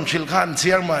thoron khil khan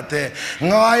chiarma te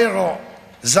ngai ro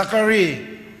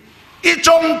Zakari I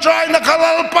chong trai na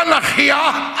kalalpan na khia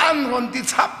an ron ti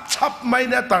chap mai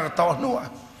na tar to nuwa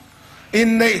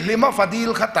in nei lima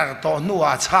fadil kha tar to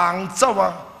nuwa chang chawa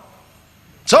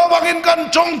chawangin kan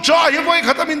chong trai hi voi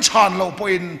khatamin chan lo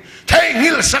poin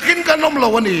theihil sakin kanom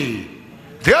lo ani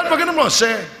thian bakin mo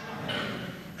se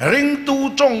ring tu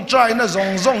chong trai na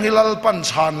zong zong hilal pan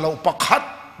chan lo pakhat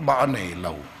ba nei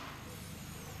lo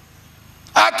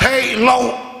a thei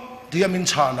lo tiamin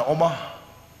chan na oma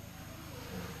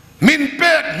min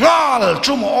pek ngal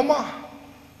chum oma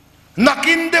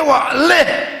nakin dewa le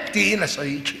ti na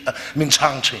sai min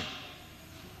chang che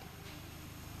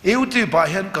euti ba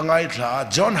hen ka ngai thla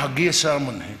John Hagee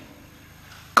sermon he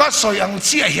ka soyang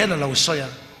chi a hen lo soya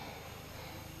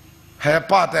he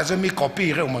pa te zo mi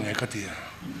copy re mangai khatia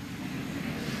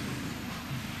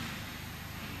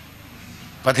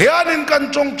Pathian in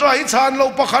kan chong trai chan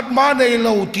lo pakhat ma nei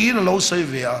lo ti na lo sei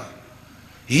ve a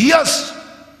yes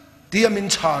tiam in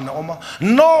chan oma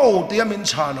no tiam in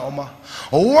chan oma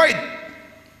wait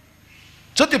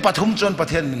chuti pathum chon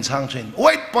Pathian min chang chen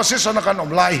wait position kan om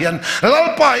lai hian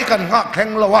lalpa I kan ngak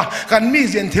kheng lo wa kan mi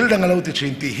zen thil dang lo ti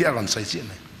chin ti hi kan sai chin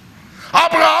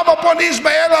Abraham upon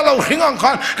Ismael lo hingang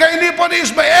khan kai ni upon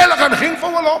Ismael kan hing fo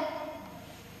lo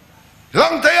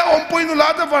lang te om pui nu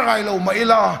la da varai lo mai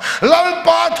la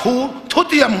lalpa thu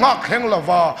tiam ngak kheng lo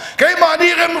wa kai ma ni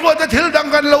rem ro da thil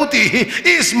dang kan lo ti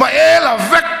Ismael a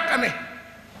vek ani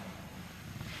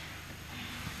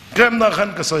kem na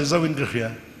khan ka soi zawin ka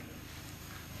khia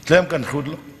kem kan khud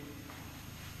lo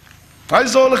ai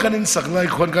zo la kan in sak lai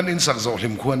khon kan in sak zo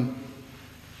him khon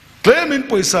kem in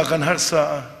poisa kan har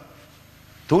sa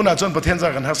tu na chon Pathian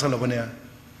za kan har sa lo bania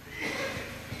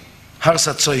har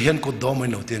sa choi hian ku do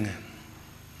mai no tiang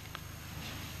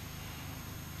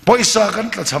poisa kan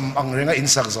tla cham ang renga in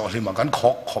sak zo him kan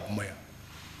khok khop mai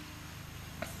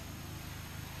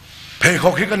pe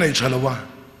khok hi kan nei chalowa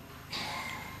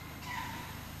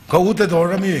ka ute do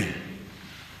rami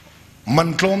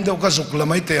man tlom deuh ka zuk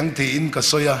lamai te ang ti in ka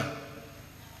soya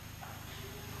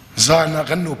zana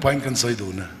kan nu pain kan soi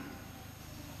du na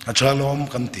achalom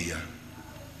kan tia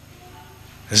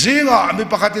zinga mi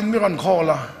pakatin mi ran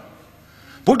khola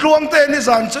putluang te ni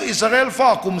zan chu Israel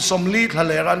fa kum somli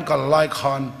thaleran kal lai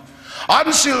khan an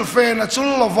silfen achul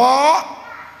lova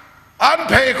an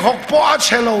phei khok po a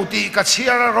chelo ti ka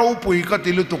chiara ro pui ka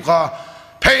tilu tuka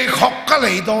phei khok ka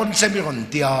lei don se mi ron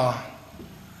tia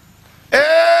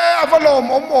avalom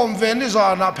om ven ni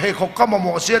zana phei khok ka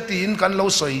mo sia tin kan lo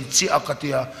soi chi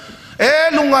akatia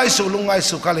lungai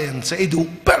su ka leng se du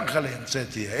per ka leng se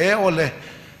ti ole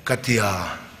katia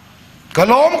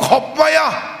kalom khop maya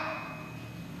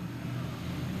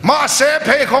ma se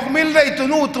phei khok mil dei tu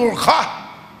nu tur kha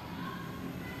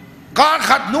ka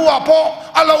khat nu apo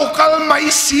alo kal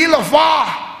mai si lova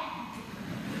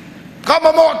ka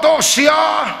mo to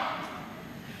sia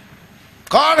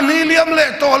ka ni liam le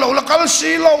to lo la kal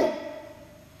si lo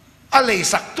ale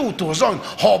sak tu tu zon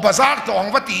ho bazar to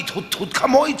ang vati thut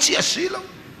khamoi chi si lo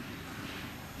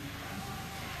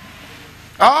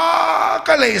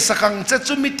ka le sakang che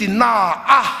chumiti na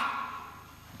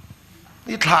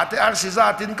ni thate ar si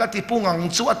za tin ka ti pungang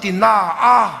chu atina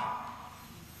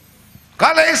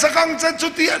ka le sakang che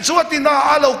chu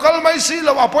atina lo kal mai si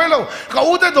lo apoilo ka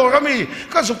ude do rami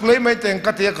ka zuklei mai teng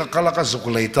ka te ka kala ka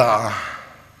zuklei ta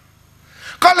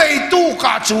ka le tu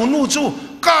ka chu nu chu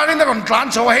ka ri na kon tlan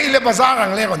chaw hei le bazar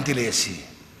ang le kon ti le si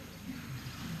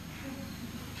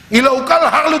I lo kal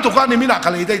har lu tu ka ni mina ka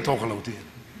le dei to ka lo ti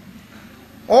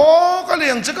ka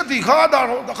leng che ka ti kha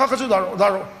daro ka chu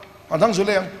daro anthang zu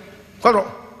leng ka ro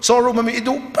so ru ma mi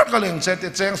idu pa ka leng che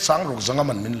te cheng sang ru zanga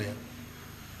man min le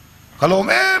ka lo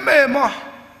me ma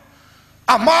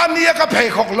amani ka phei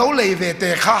khok lo le ve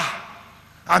te kha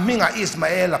aminga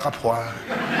Ismael ka phwa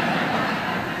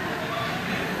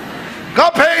ka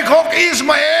phei khok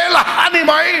Ismael ani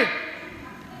mai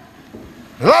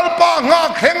lalpa nga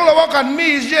kheng lo kan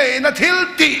mi je na thil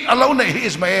ti alo nei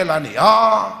Ismael ani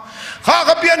kha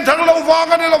ka pian thang lo wang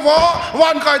ani lo wa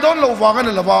wan kai don lo wang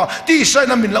ani lo wa ti sai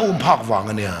na min la phak wang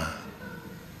ani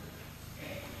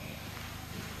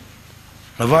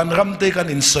lawan ram te kan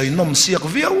in soi nom siak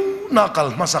viau na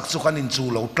kal masak chu kan in chu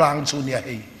lo tlang chu nia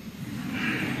hei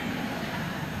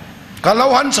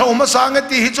kalau han chau ma sang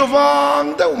ti hi chu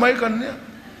wang deu mai kan nia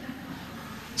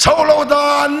chau lo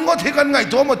dan ngo thi kan ngai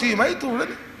to mo ti mai tu le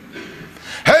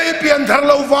hei pian thang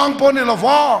lo wang po ni lo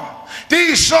wa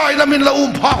ti sai na min la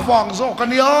phak wang zo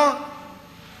kan ya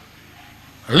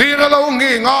li ra lo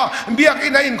ngi nga biak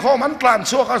ina in kho man tlan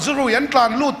chu ka zuru yan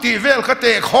tlan lu ti vel ka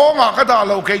te kho nga ka da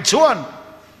lo ke chuan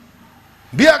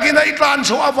biak ina i tlan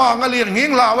chu awang ali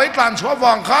nging la wai tlan chu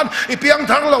awang khan I piang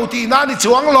thang lo ti na ni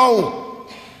chuang lo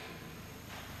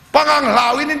pangang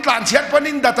lau in tlan chiat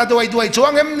panin data duai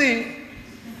chuang em ni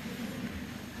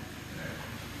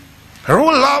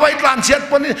rul la wai tlan chiat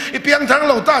panin I piang thang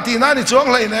lo ta ti na ni chuang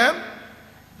lai ne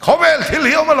khovel thil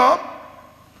hiu ma lo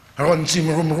ron chim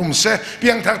rum se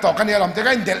piang thang to kan ya lam te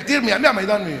ka in del tir mi mai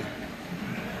don mi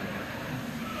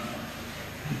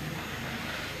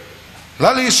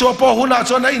lali so po huna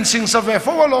cho na in sing sa ve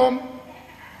fo lom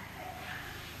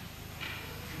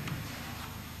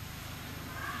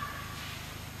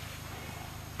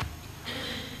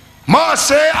ma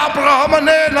se Abraham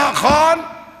ne na khan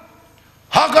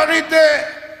hagarite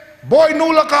boy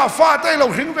nu la ka fa tai lo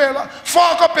hring ve la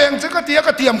fa ka peng che ka tia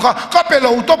ka tiam kha ka pe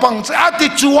lo to pang che ati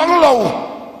chuang lo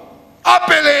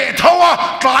apele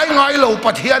thawa Tlaingailo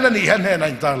Pathian ani hen hen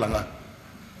an tar langa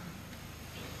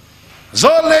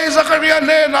zole Zakaria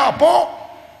ne na po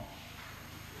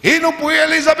inu pui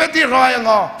Elizabeth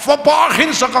rayanga fa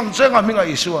bakhin sakang chenga minga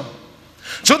Isua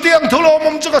chutiang thulo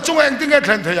mom chuka chungeng tinge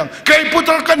thlen thayang kei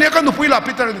putar kan ya kan pui la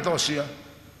Peter ni to sia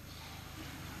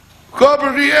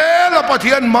Gabriel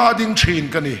Pathian ma ding chin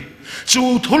kani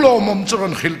chu thulo mom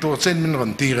churon khil to chen min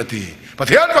ron ti rati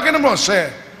Pathian pakin mo se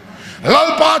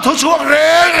lalpa thu chuak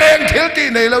reng reng thil ti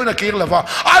nei lo na kir lava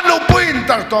anu puin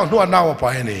tar to nu naw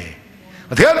pa ni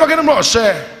Pathian pakin mo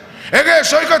se ege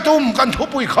soi ka tum kan thu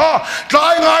pui kha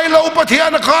Tlaingailo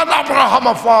Pathian khan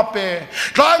Abraham fa pe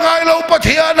Tlaingailo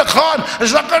Pathian khan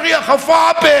Zakaria kha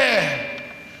fa pe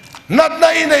nat na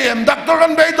inayem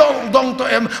daktoran be dong to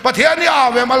em Pathian ni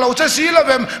ave ma lo che si la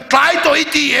vem tlai to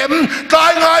iti em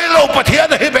Tlaingailo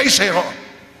Pathian he be se ho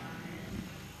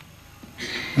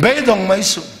be dong mai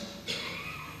su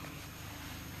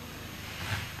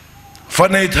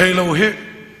fanei thailo hi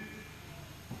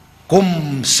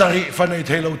kum sari fanei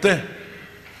thailo te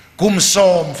kum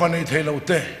som fanei thailo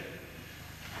te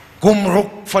kum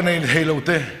ruk fanei thailo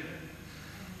te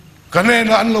kane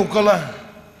na an lo kala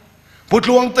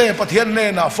putluang te Pathian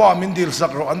ne na fa min dil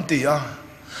sak ro anti a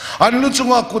an lu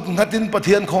chunga kut ngatin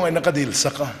Pathian khong ai na ka dil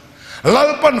saka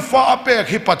lalpan fa ape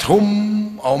khi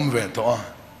pathum om ve to a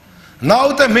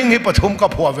nau te ming hi pathum ka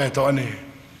phwa ve to ani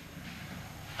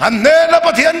an ne na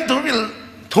Pathian thuril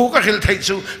thu ka khil thei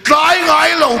chu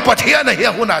Tlaingailo Pathian hi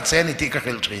huna chen ti ka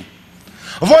khil thin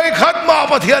voi khat ma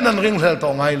Pathian an ring hel to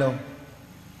ngai lo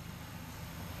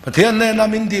Pathian ne na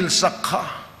min dil sakha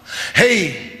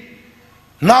hey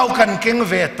now kan keng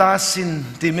ve ta sin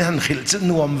ti mi han khil ch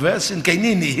nuam ve sin ke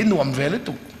ni hi nuam ve le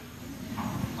tu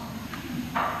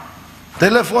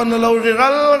telephone lo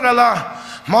ral gala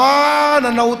ma na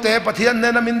no te Pathian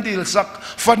ne na min dil sak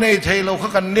fanei thailo kha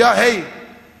kan nia hey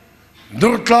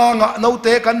durtlanga no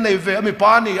te kan nei ve mi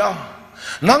pa ni a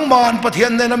nang man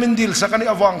Pathian ne na min dil sak ani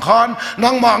awang khan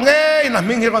nang ma nge na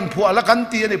ming hi kan phua la kan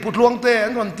ti ani putluang te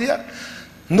an kon tia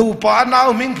nu pa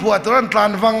nau ming phua tran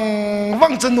tlan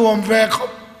wang chanuam ve kho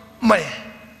mai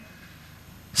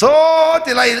so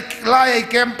ti lai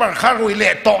camper kharui le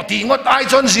to ti ngot ai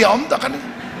chon siam ta kan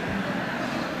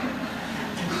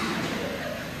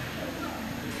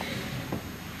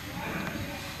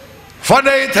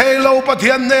fanei thailo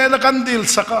Pathian ne na kan dil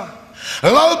saka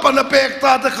lau pa na pek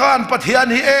ta ta khan Pathian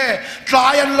hi e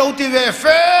tlayan lo ti ve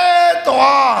fe to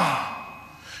a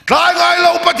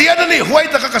Tlaingailo Pathian ni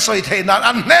huai ta ka soi the na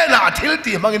an ne na thil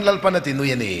ti mangin lal pa na ti nu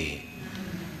yani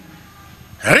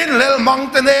rin lel mang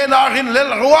te ne na rin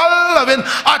lel rual laven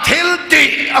a thil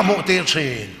ti amu ti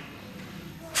chin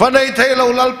fanei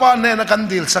thailo lal pa ne na kan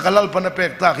dil saka lal pa na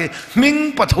pek ta ki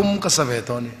ming pathum ka save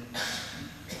to ni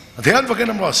Pathian pa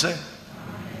ken mo se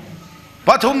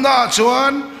pathum na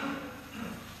chuan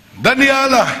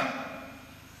Daniela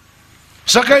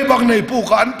sakai bak nei pu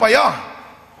ka an pa ya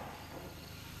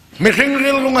mi khing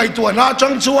ril lungai tu na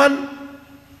chang chuan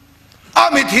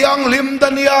ami thiang lim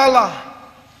Daniela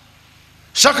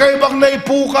sakai bak nei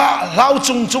pu ka lau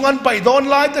chung chungan pai don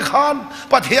lai te khan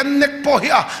Pathian nek po hi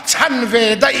a chan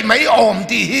ve dai mai om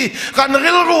ti hi kan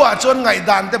ril ruwa chuan ngai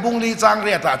dan te bung li chang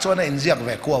ria ta chuan in ziak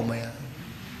ve ko mai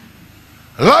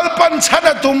lalpan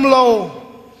chana tum lo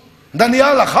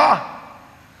Daniela kha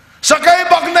sakai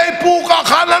bak nei pu ka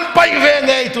khanan pai ve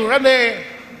ngei tu ra ne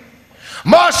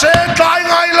ma se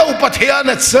Tlaingailo Pathian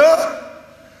at sa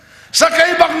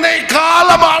sakai bak nei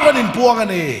kala ma in puang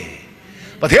ani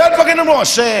Pathian pakin mo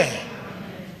se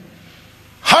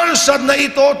har sad na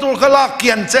ito tur kala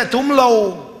kian che tum lo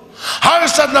har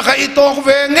sad na ka ito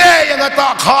ve nge yang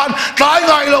ata khan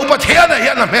Tlaingailo Pathian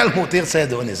hian na mel mu tir se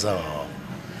do ni so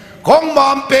kong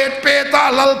mam pet peta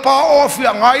lalpa off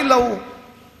yang ai lo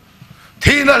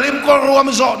thina lim ko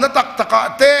ruam zo na tak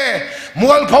taka te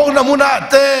mual phau na muna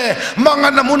te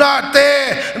mangan na muna te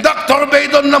doctor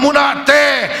beidon na muna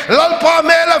te lalpa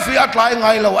mela fi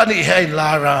Tlaingailo ani hein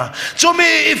lara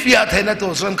chumi if ya thena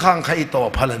to son khang khai to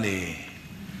phalani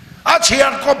a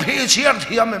chiar ko phi chiar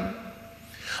thiamem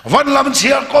van lam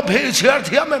chiar ko phi chiar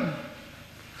thiamem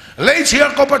lei chiar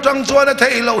ko patang chuan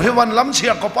thei lo hi van lam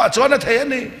chiar ko pa chuan thei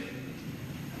ani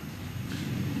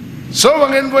so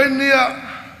wangen boinia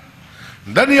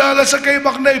Daniela sakai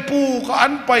bak nei pu ka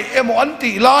an pai emo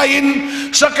anti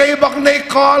lain sakai bak nei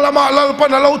kala ma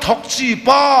lalpan alo thok chi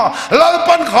pa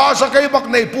lalpan kha sakai bak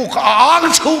nei pu ka ang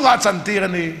chunga chantir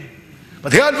ni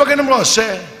Pathian pakin mo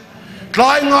se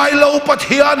Tlaingailo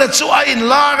Pathian chu a in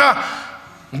lara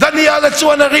Daniela chu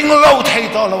na ring lo thei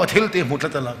to lo thil ti mutla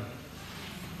talang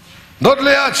dot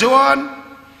le a chuan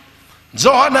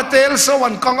Johanna tel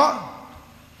sawan kanga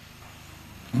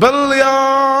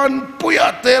belian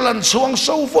puya telan suang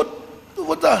sâu vút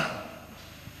vút à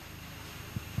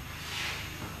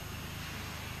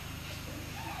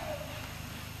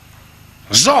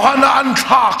Zohana an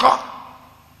thaka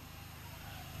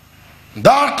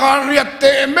dar karyat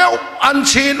te meu an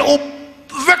chin up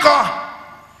veka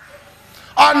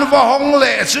an va hong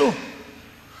le chu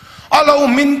alo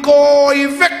min koi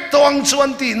vek toang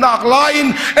chuan ti nak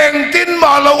lain eng tin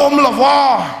ma lo om lova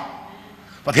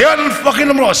Pathian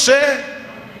fakin mo se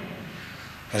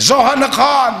Zohana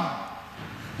Khan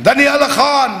Daniel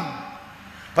Khan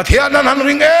Pathian an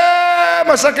ring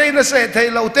masakay na se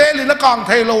thaylo teli na kang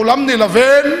thaylo lam nila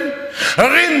ven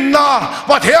rin na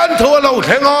Pathian thualo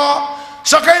thenga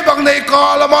sakay bang nei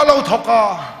ka lamalo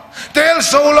thoka tel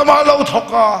so lamalo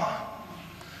thoka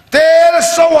tel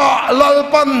sowa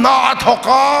lalpan na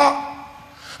thoka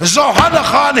Zohana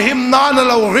Khan himna na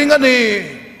lo ring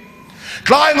ani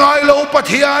Tlaingailo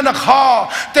Pathian kha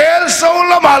tel so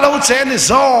lamalo chen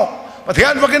zo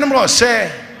Pathian wakin mo se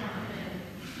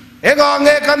enga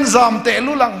nge kan zam te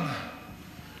lulang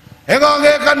enga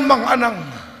nge kan mang anang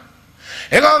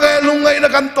enga nge lungai na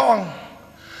kan tong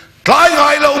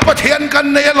Tlaingailo Pathian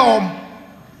kan ne lom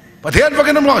Pathian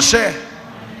wakin mo se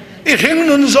I hing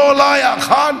nun zo la ya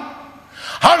khan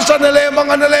har san le mang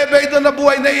an le be do na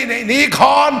buai nei nei ni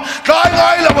khan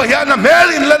Tlaingailo Pathian na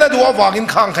melin la na duwa wangin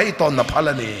khang khai ton na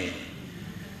phalani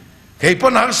kei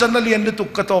pon har san na lian ni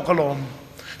tuk ka to kalom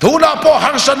thuna po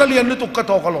har san na lian ni tuk ka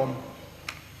to kalom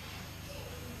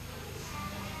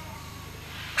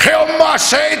Khema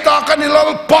seita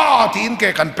kanilal pa tin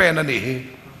ke kan pen ani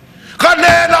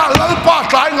kanena lal pa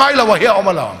Tlaingailo wa hiya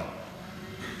omalam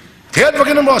thian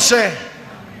wakin mo se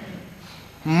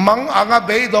mang anga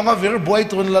be donga vir boy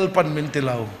tun lal pan min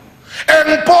tilaw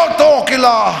eng po to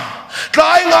kila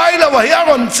Tlaingailo wa hiya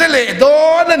ron chele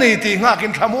don ani ti nga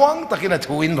kin thamuang takina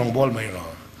thuin rong bol mai ro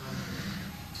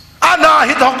ana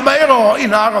hi thok mai ro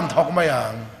ina ron thok mai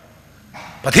ang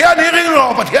Pathian hi ring ro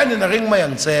Pathian ni na ring mai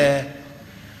ang se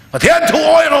Pathian thu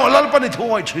oi ro lal pan ni thu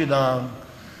oi china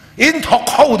in thok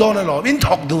khau don lo in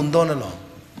thok dun don lo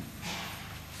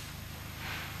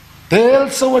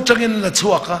tel so changin la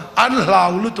chuaka an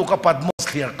lau lu tu ka pat mos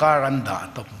clear kar an da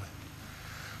top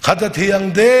khata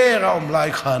thiang de ra lai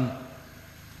khan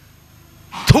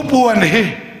thu buan hi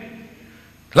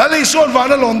lali son wa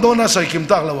na london na sai kim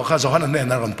tak la wa kha zohana ne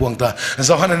na ram puang ta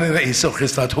zohana ne isu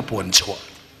Krista thu puan chua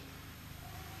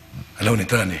alo ni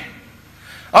tani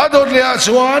ador lia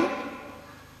chuan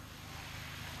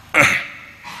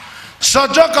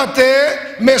sajakate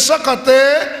mesakate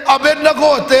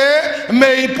abednagote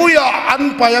mei puya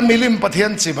an paya milim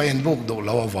Pathian chi bain buk do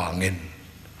lawa wangin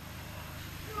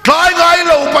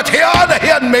Tlaingailo Pathian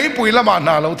hian mei pui lama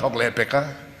na lo thok le peka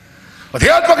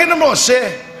Pathian pakin mo se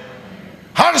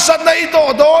har san na ito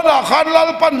do na khan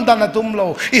lal pan da na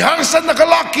tumlo I har san na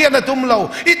kalaki na tumlo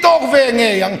itok ve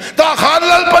nge yang ta khan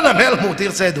lal pan na mel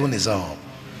mutir se du ni zo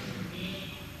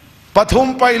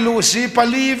Pathum pai lusi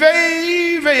pali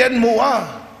ve an mua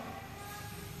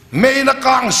mei na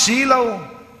kang silo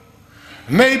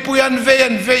mei puyan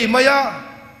ve maya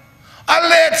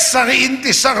alet sari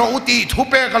inti sarauti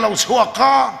thupe kalau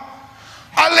suaka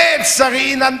alet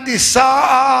sari nanti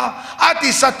sa ati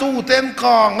satu ten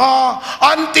kanga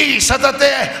anti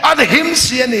satate adhim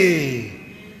siani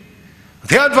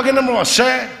thiat wakin mo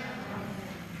se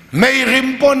mei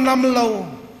rimpon namlo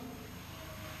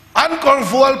an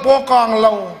korfual po kang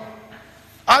lo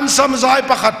an samzai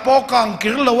pakhat po kang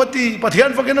kirlawati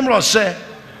Pathian wakin mo se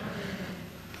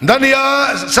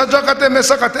dania sajakate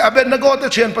mesakate abednagote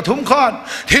chen Pathum Khan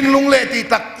thinlung le ti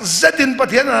tak zetin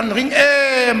Pathian an ring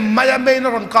maya me na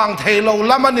ron kang thelo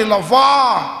lamani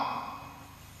lova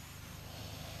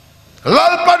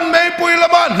lalpan me pui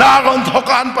lama na ron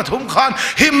thokan Pathum Khan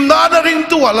himna na ring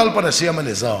tu lalpan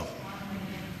siamani za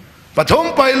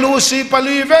Pathum pai lusi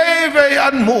pali ve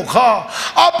an mukha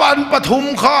apan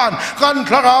Pathum Khan kan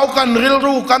tharau kan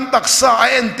rilru kan taksa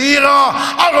en tira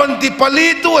aron ti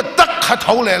pali tu tak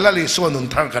khathau le lali sonun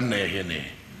thar kan ne hi ni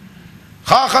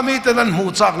kha khami tan an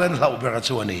mu chak len hlau bera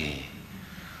chuani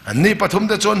anni Pathum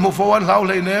de chon mu fowan hlau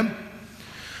le ne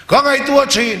ka ngai tu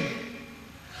chin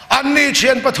anni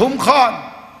chen Pathum Khan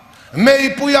mei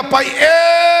puya pai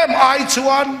ai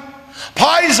chuan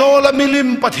phai zo la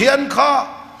milim Pathian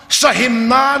kha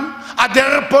sahimnan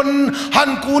aderpon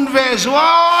hankun ve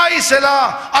zwai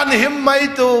sela anhim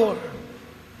maitur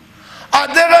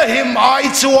aderahim ai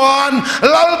chuan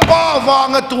lalpa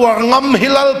wanga tur ngam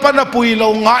hilalpa na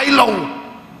puilo ngailo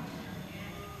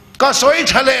ka soi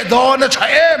thale do na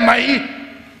chae mai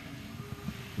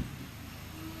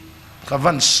ka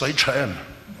van soi chae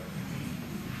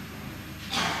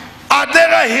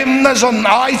adera him na zon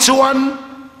ai chuan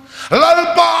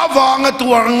lalpa wanga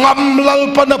tur ngam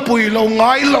lalpa na pui lo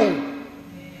ngai lo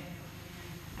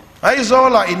ai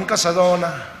zola in ka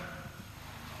sadona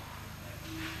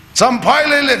champhai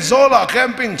le zola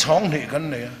camping chong ni kan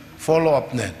ne follow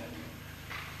up ne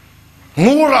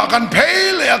ngura kan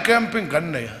phei le camping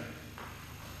kan ne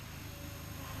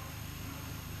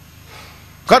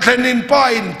ka thenin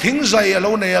pain thing zai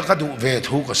alo ne ka du ve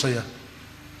thu ka saya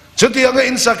chuti anga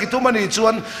insa ki tumani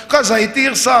chuan ka zai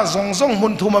tir sa zong zong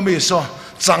mun thuma mi so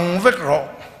chang vek ro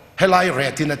helai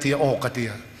retina ti o ka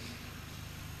tia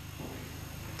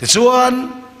ti chuan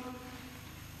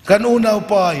kan unau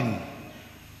pain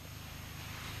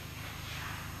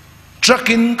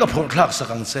trakin ka phur thak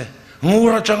sakang se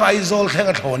ngura chang ai zol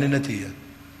thenga thoni na tia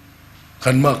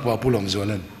kan mak pa pulong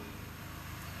zolan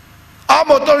a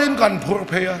motorin kan phur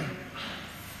pheya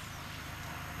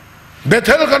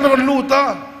bethel kan ron luta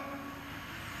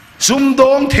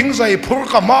sumdong thing zai phur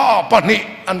ka ma pani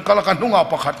an kala kan hunga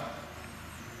pakhat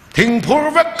thing phur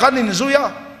vek kan in zuya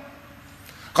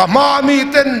ka ma mi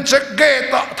ten check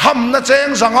gate tham na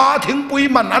cheng zanga thing pui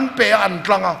man an pe an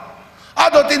tlanga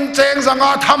ado tin cheng zanga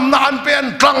tham na an pe an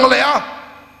tlang le a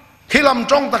hilam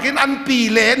trong takin an pi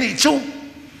le ni chu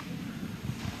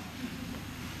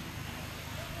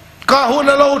ka hun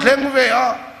lo thleng ve a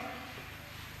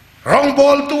rong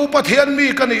bol tu pathian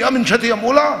mi kan ni amin chati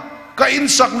amula ka in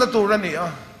sak na tu rani a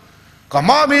ka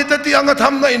ma mi te ti anga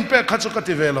tham na in pe khachu ka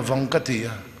ti vela wang ka ti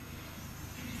a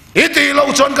iti lo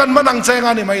chon kan manang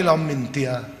chenga ni mai lam min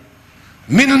tia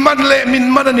min man le min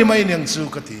man ni mai nyang chu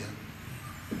ka ti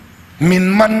min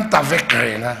man ta vek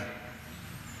renga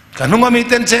kanunga mi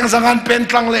ten cheng sangan pen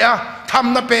tlang le a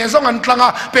tham na pe zong an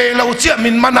tlanga pe lo chia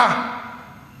min mana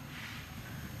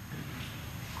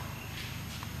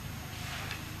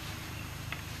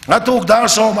atuk dar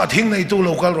so ma thing nei tu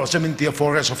local ro semin tia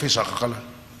forest officer ka kala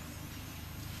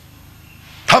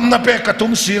tham na pe ka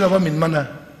tum si lawa min mana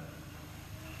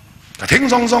ka thing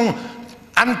zong zong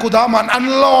an kudaman an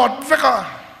lot veka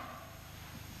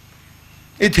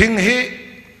I thing hi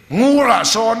ngura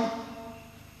son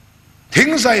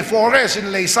thing zai forest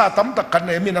in leisa tam tak kan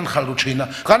min an khalu thina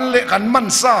kan le kan man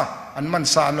sa an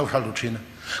lo khalu thina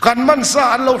kan man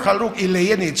sa an lo khalu I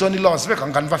le ni choni los ve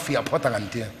kan va fia phota kan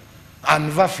tia an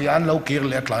va fia an lo kir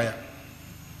le tlaya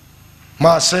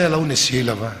ma se lo ni si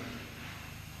lava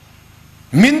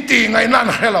min ti ngai nan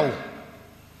hello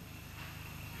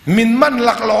min man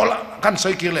lak lo kan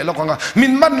soi kir le lo ka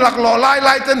min man lak lo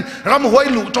lai ten ram hoi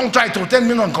lu tong trai tu ten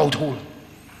min on kau thu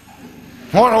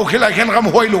ngor ho khilai khen ram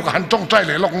hoi lu kan tong trai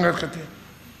le lo ngat ka ti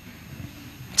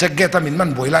check get min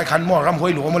man boi lai kan mo ram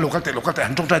hoi lu ma lu ka te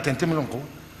han tong trai ten te min on ko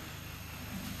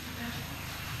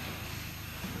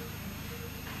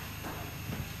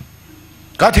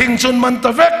ka thing chun man ta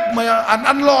vek ma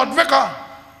an lot veka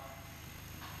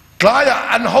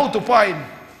klaya an how to find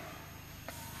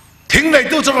thing nei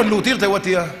tu chon lu tir te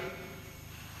watia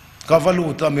ka valu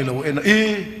ta mi lo en e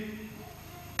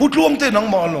putluang te nang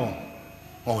ma lo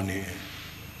oni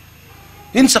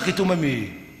in sakitu mami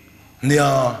nia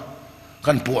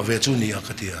kan pu ve chu nia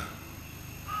katia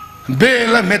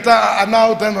bela meta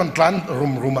anau ten on tlan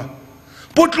ruma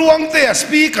putluang te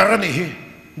speaker ani hi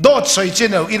dot soi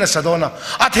cheno ina sadona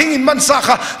a thing in man sa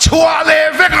kha chua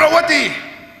le vek rawati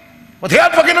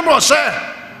wathiat pakin am ro se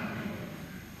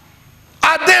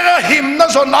adera him na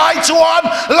zo nai chuan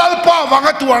lalpa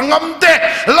wanga tuar ngam te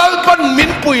lalpan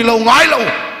min pui lo ngai lo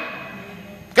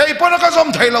kai pona ka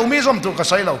zom thai lo mi zom tu ka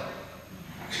sai lo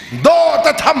do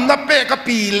ta tham na pe ka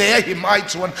pi le him ai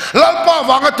chuan lalpa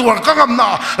wanga tuar ka ngam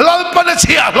na lalpa na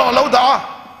chia lo da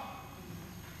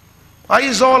ai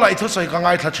zo lai thu sai ka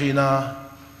ngai tha thina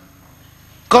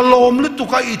kalom lu tu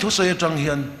ka I thu sai chang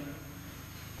hian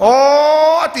o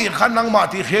ati khan nang ma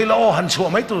ti khela o han chu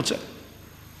mai tu che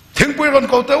thing pui ron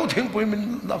ko teu thing pui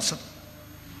min lak sat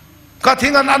ka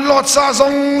thing an lot sa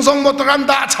zong motoran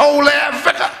da chau le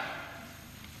veka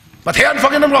ma thian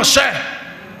fakin am lo se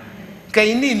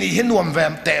kai ni hin nuam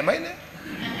vem te mai ne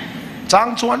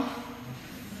chang chuan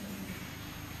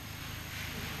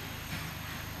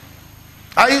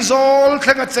ai zol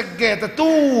thenga check gate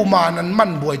tu man an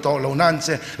man boi to lo nan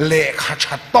che le kha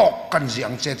cha tok kan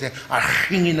jiang che te a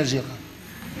hingin na jia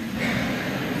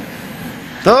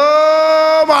to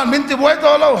man min ti boi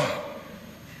to lo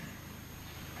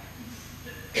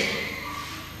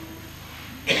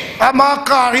ama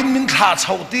karin min tha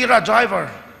chau ti ra driver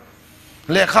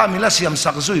le kha mi la siam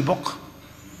sak zui bok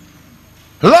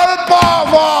lal pa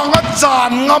wang a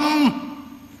chan ngam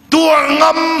tur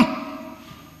ngam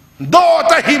do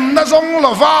ta him na zong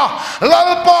lova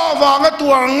lalpa wanga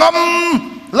tuar ngam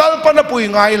lalpa na pui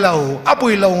ngai lo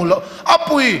apui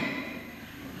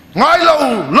ngay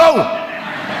lâu lâu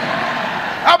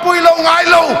bùi lâu ngay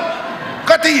lâu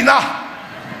cái gì na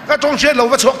cái trong chuyện lâu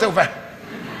vất suốt theo về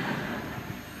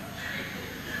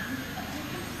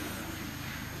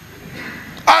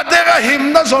đây là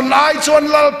him na zon ai chuan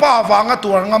lalpa wanga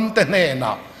tur ngam te ne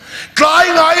na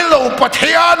Tlaingailo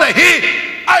Pathian hi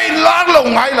ai lang lo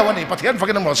ngai lo ani Pathian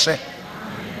fakin mo se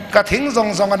ka thing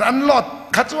zong zong an lot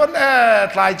kha chuan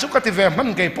tlai chu ka ti ve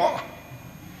man ke po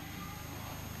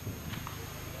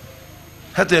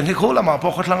ha tiền hi khu la ma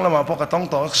po khatlang la ma po ka tong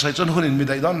to sai chuan hunin mi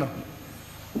dai don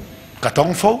ka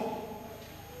tong fo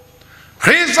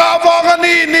Risa wanga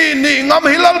ni ngam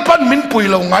hilal pan min pui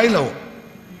lo ngai lo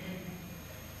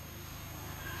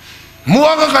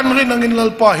muang kan rin ang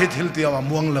inlalpa hit hilti ama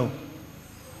muang lo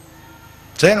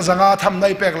cheng zanga tham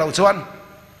nai pek lo chuan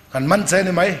kan man che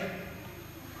ni mai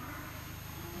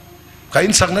ka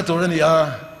in sak na tur ni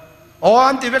o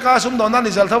anti ve ka sum don na ni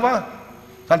zal thawa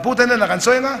kan puten na kan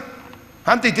soinga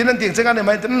anti tin an ting chenga ni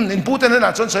mai in puten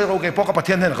na chon soi ro ke poka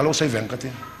Pathian na ka lo sei veng ka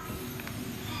tin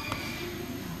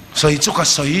soi chu ka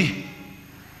soi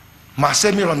ma se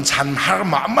mi ron chan har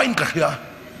ma main ka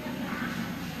khia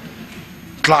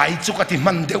Tlai chu ka ti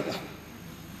man deu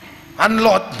an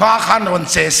lot ma khan ron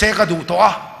che se ka du to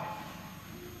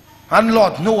an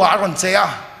lot nuwa ron che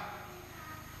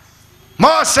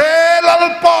ma se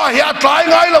lalpa hi tlai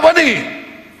ngai lo wani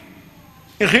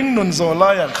I ring nun zo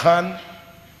la ya khan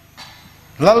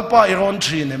lalpa I ron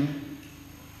thinem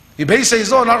I be sei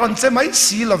zo na ron che mai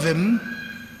si lovem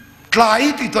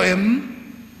tlai ti to em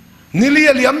nili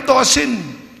liam to sin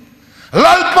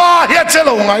lalpa hi che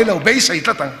lo ngai lo be sei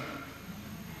ta tang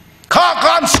khá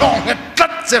can song hết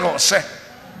tất sẽ rõ sẽ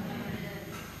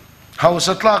hậu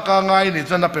sát la ca ngay thì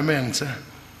cho nó phải mang sẽ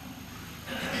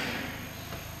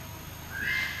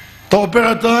tổ bê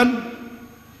tên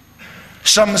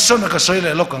Samson cái soi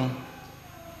lại lúc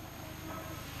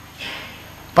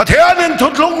Pathian nên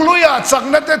thut lung lui chắc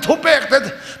nát thế thut bẹc thế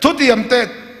thut tiệm thế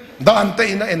đàn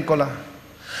thế na en cola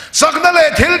chắc nát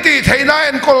lệ thiếu ti thấy na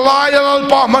en cola ya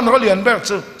pa man rồi liền bẹc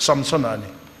chứ Samson anh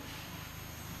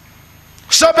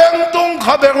sabeng tung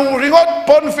khaberu ringot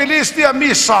pon Philistia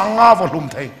mi sanga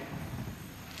volum thei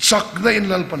sak na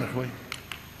in lal pan roi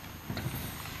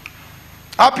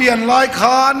apian lai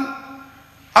khan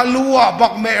alua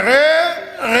bak me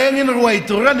rengin ruai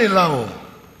turan ni lao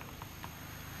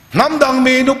namdang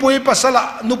mi nupui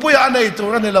pasala nupui anai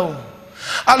turan ni lao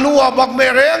alua bak me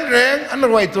reng an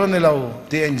ruai turan ni lao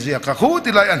ti enjia ka khu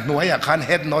ti lai an nuaya khan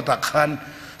head not a khan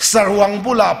sarwang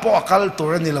bula po akal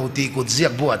turan ni lauti kut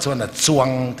ziak buat chuan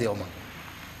chuang ti oma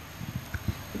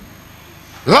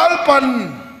lalpan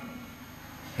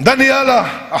Daniela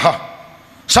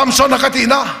Samson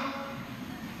akatina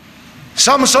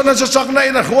Samson na sakna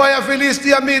ina huaya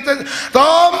Philistia mi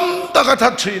tam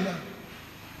takathat china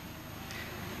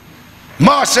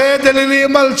ma se delili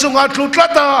mal chunga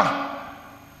tlutlata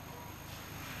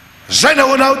zaina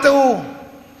unau tu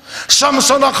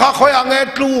Samson akha khoya nge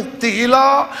tluk ti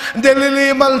ila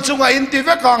delili mal chunga inti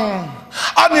vekang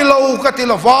anilo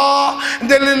katilova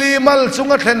delili mal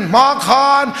chunga thlen ma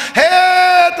khan he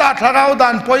ta tharau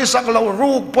dan poisak lo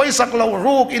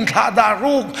ruk in thada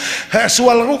ruk he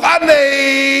sual ruk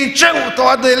ane cheu to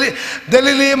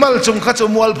delili mal chung kha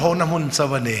chumual phona mun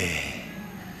chawani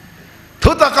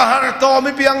thuta ka har to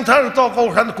mi piang thar to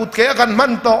ko khan kut ke kan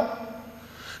man to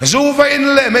Zuva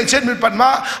in le me chen mi pat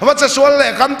ma wat sa sual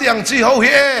le kam tiang chi ho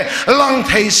hi lang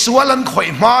thei sualan khoi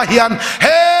ma hian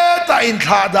he ta in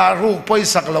tha da ru poi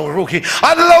sak lo ru hi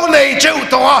an lo nei cheu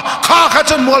to kha kha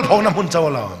chon mol phon nam hun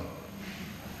chawala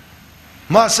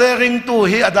ma se ring tu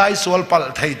hi adai sual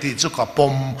pal thei ti chu ka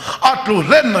pom atlu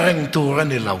len ring tu ran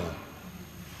ni lo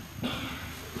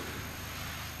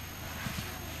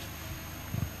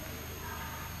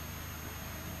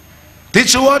ti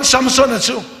chuan Samson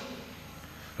chu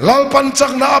lalpan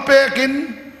chak na apekin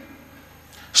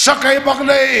sakai bak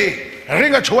nei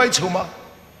ringa chuai chuma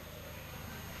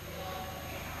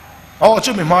o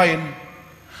chu mi main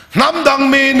namdang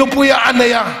mi nupuya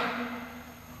anaya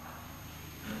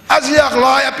aziak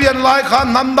lai apian lai khan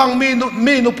namdang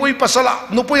mi nupui pasala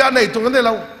nupuya nei tu ne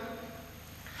lo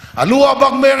alua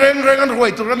bak me reng an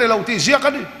ruai tu ne lo ti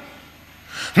ziakani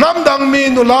namdang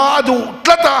mi nula adu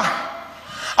tlata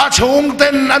achung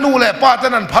ten anu le pa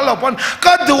ten an phalo pon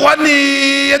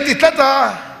kaduani ati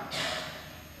tata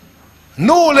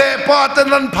nu le pa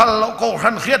ten an phalo ko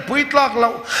han khiat pui tlak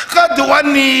lo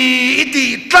kaduani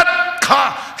iti tat kha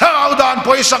thau dan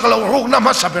poi sak lo ruk na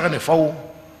ma saber ne fo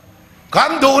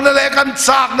kan du na le kan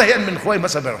sak na hen min khoi ma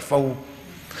saber fo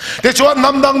te chuan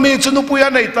namdang mi chunu puya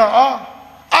nei ta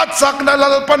at sak na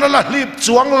lal pan la lip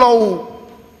chuang lo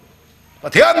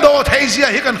Pathian do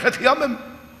theizia hi kan khathiam em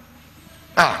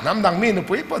nam dang mi nu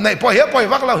pui nei po he poi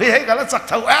vak lo hi he kala chak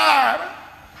thau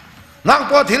nang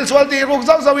po thil sual ti ruk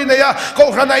zau zau in ya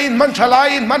ko khana in man thala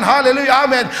in man hallelujah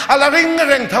amen ala ring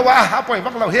reng thawa poi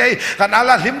vak lo hi kan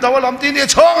ala lim tawa lam ti ni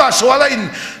chonga suala in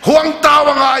huang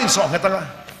tawanga in song hetanga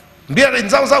biar in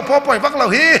zau zau po poi vak lo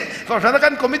hi ko khana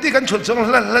kan committee kan chul chong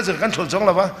la zir kan chul chong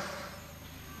la ba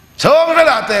chong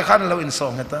la te khan lo in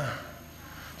song heta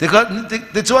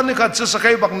ti chuan ni ka chu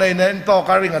sakai bak nei nen to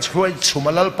ka ringa chuai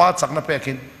chumalal pa chakna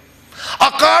pekin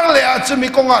akar le a chumi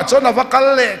konga chona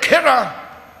vakal le khera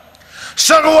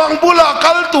saruang bula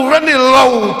kal turani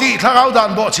lo ti thangau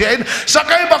dan bo chen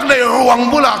sakai bak nei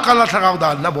ruang bula kal thangau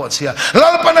dan na bo chia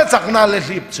lalpana chakna le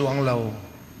hlip chuang lo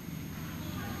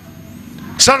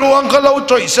saruang ka lo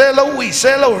troi se lo ui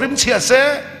se lo rim chia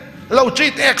se lo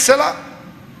treat excela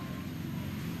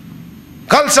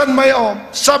kalsan mai om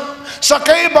sab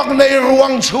sakai bak nei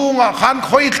ruang chunga khan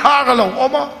khoi tha ga lo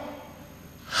oma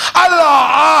ala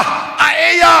a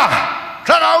eya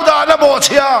thangau dan na bo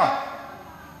chia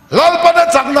lalpana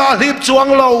chakna hlip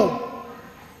chuang lo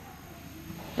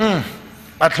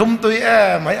athum tui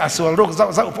mai asual ruk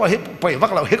zau zau po hi poi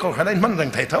vak lo hi ko khana in man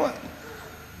reng thai thawa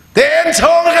ten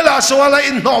chong ke la suala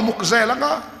in no muk ze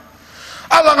langa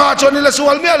alanga choni la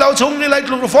sual mi lo chung ni lai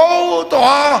tlu fo to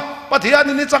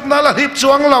pathian ni chakna la hlip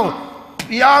chuang lo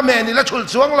ya me ni la chul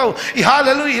chuang lo I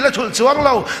hallelujah la chul chuang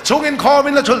lo chung in kho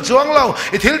min la chul chuang lo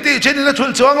I thil ti chen ni la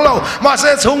chul chuang lo ma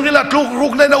se chung ni la tluk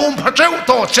ruk nei na phacheu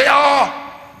to che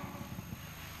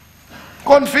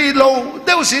con phi lâu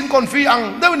đeo xin con phi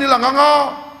ăn đeo ni lang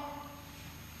anga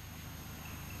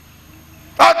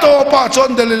ato pa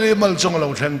chon delili mal chung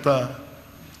lo thengta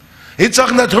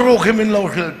ichak na thuru khimin lo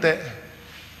khilte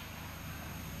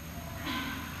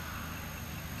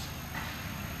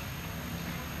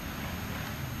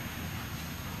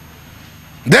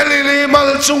delili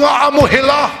mal chunga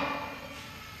amuhila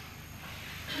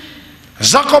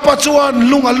zakopa chuan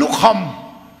lunga lukham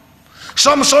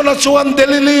Samsona chuan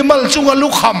delili mal chunga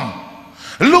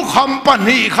lukham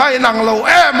pani khai nang lo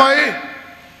mai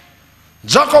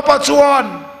Jacoba chuan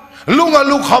lunga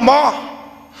lukhama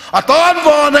atan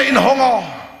wana in hongo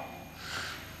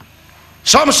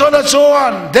Samsona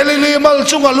chuan delili mal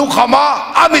chunga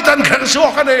lukhama amitan kher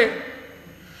so kane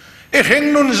I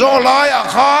hing nun zo lai a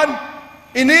khan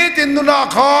ini tin nuna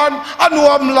khan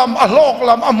anuam lam alok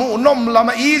lam amu nom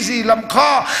lam easy lam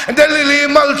kha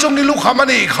delili mal chung ni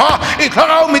lukhamani kha I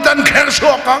tharau mitan kher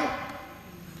so kang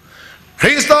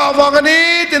Krista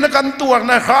wangani tin kan tuar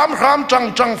na kham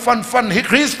chang fan hi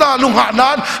Krista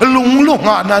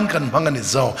lunga nan kan mangani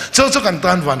zo cho kan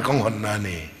tan wan kong hon na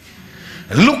ni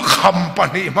lukham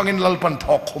pani mangin lalpan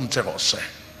thok khum che ro se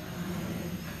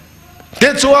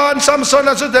te chuan Samson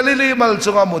a chu delili mal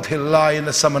chunga muthil lai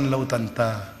na saman lo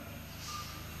tanta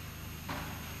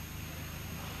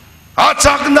a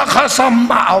chak na khasam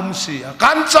ma om sia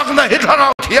kan chak na hi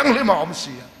tharau thiang lima om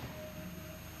sia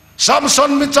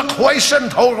Samson mi chak huai sen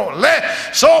thoro le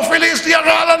so Philistia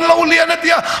ralan lo lian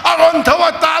atia aron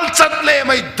thawa tal chat le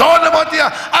mai don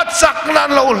amatia a chak nan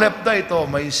lo lep dai to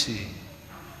mai si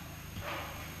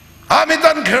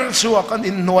amitan kher chuak an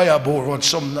in noya borot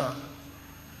somna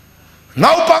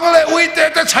nau pang le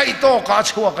uite te chai to ka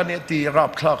chua ka ne ti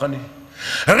rap thla ka ni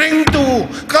ring tu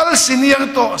kal senior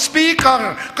to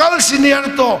speaker kal senior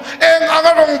to eng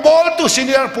angarong bol tu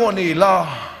senior po ni la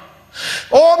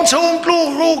om chung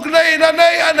kluk ruk nei na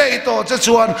nei anei to che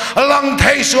chuan lang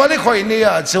thei sual I khoi ni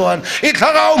a chuan I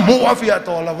tharau mu afia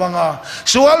to lawanga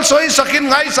sual soi sakin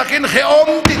ngai sakin khe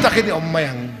om ti takin om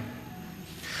mayang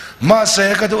ma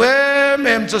se ka tu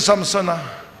em chu Samsona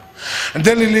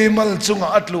delili mal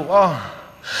chunga atlu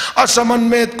asaman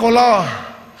met kola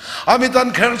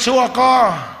amitan kher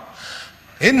chuaka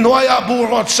in noya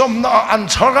burot somna an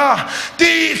chora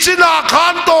ti china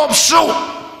khan top su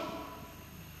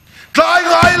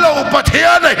Tlaingailo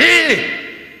Pathian hi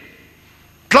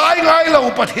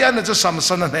Tlaingailo Pathian chu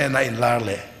Samson ne na in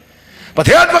larle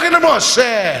Pathian bakin mo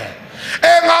se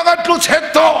enga tlu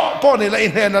chetto poni la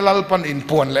in na lalpan in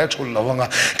pon le chul lawanga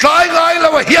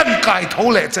Tlaingailo hian kai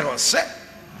thole che se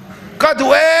ka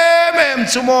du em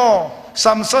chumo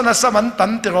Samson a saman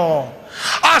tan tiro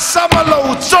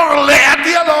asamalo chor le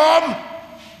dialom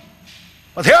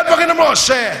Pathian bakin mo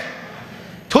se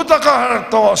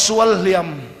thutaka to sual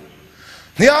liam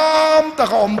niam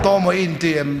taka om to mo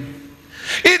intiem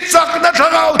ichak na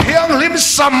thangau thiang lim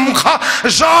sam kha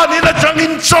zani na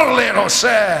changin chor le ro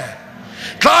se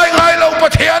Tlaingailo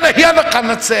Pathian hian kan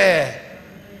che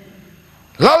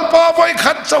lalpa voi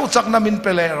khat chau chak na min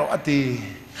pelero ati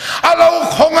alo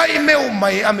khongai meu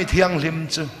mai ami thiang lim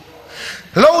chu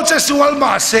lo che sual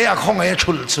ma se a khongai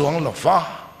thul chuang lo fa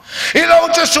Ilaw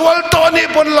cha sual to ni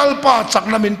pon lalpa chak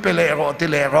namin pelero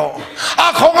tilero.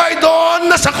 A khongay don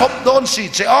na sakop don si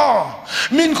che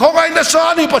min khongay na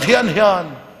sa ni Pathian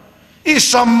hian.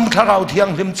 Isam tharaw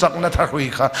thiang lim chak na tharui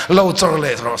kha lo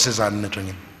chorle ro se zan na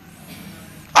tungin.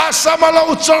 Asam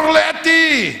lo chorle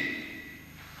ti.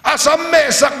 Asam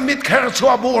me sak mit kher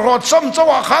chua bu rot som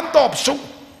chawa khan top su.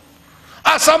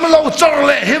 Asam lo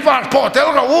chorle hi war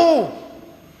potel ro.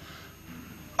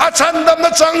 Achandam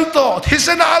na chang to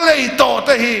thisen alei to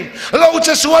te hi lo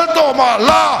che sual to ma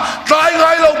la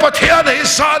Tlaingailo Pathian hi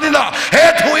sanina he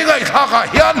thui ngai kha kha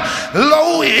hian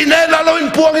lo ine la lo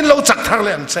in puang in lo chak thar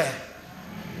leng che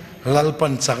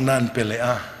lalpan chaknan pele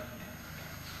a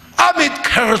amit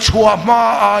kher chua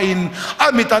ma ain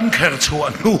amit an kher chua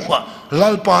nuwa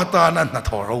lalpa ta nan na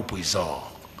thoro pui zo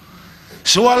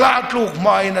suala tluk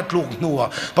mai na tluk nuwa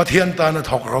Pathian ta na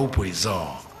thok ro pui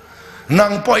zo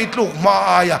nang po itluk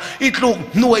maaya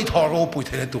itluk nuai thoro pui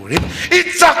thele turin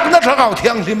ichak na thangau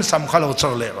thiang lim sam khalo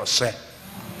chole ro se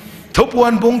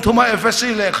thupuan bung thuma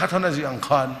FSC le khathana ji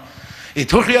angkhan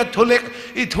ithuriat thulek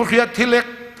ithuriat thilek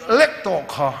lek to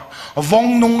kha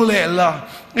vong nung le la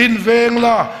in veng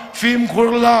la phim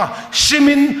khur la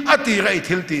simin ati rai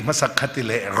thilti masak khati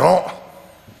le ro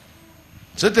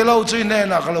setelo chui ne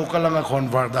na kalo kalanga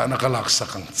khon warda na kalak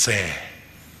sakang che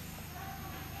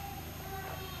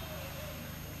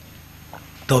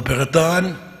to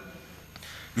peratan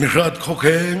mirat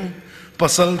khokeng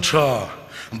pasal cha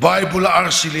Bible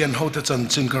arsilian ho te chan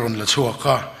chin karon la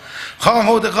chuaka khang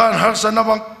ho te kan har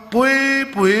sanawang pui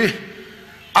pui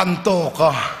anto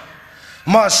ka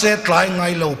ma se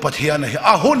Tlaingailo Pathian hi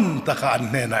ahun ta ka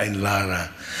an ne na in lara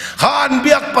khan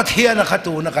biak Pathian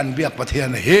khatu na kan biak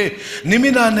Pathian hi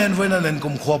nimina nen voina nen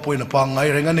kum kho poi na pa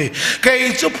ngai rengani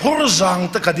kei chu phur zang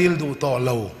ta kadil du to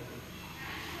lo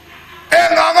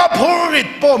nga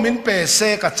phurit po min pe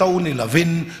se ka chau ni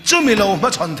lavin chumilo ma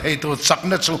chon thei tu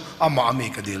chakna chu ama mi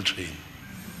ka dil thin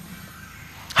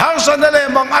hang san le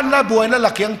mang an na buai na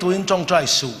lakyang tuin chong trai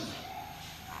su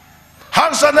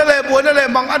hang san le buai na le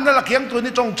mang an na lakyang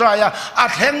tuin chong trai ya a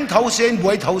theng thau sen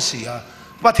buai thau si ya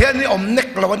Pathian ni om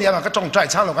nek lo ni nga ka chong trai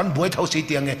chang lo kan buai thau si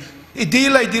tiang e I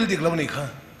dil lai dil dik lo ni kha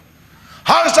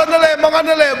hang san le mang an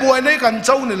le buai nei kan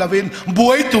chau ni lavin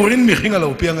buai turin mi hinga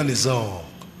lo piang ani zo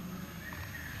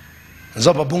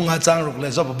Zopa bung nga chang ruk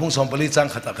le zopa bung sompali chang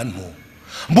khata kan mu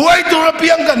buai tu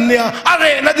rapiang kan nia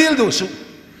are na dil du su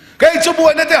kai chu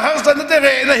buai na te hangsan na te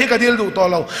re na hi ka dil du to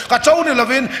lo ka chau ni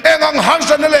lavin engang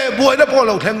hangsan na le buai na po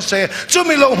lo theng se chu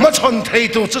mi lo ma chon thei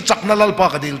tu chu chak na lal pa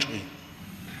ka dil thui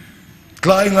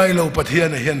Tlaingailo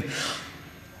Pathian hian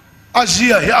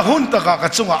Asia hi ahun ta ka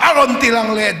chunga aron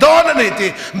tilang le don na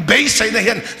ti be sai na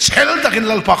hian chel takin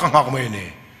lal pa ka ngak mai ni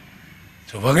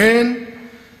so bangin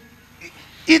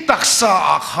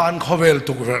itaksa akhan khovel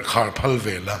tukver khar phal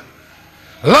vela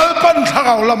lalpan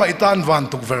thangau lama itan van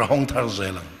tukver hong thar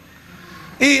zelang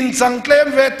in chang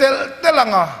klem vetel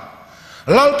telanga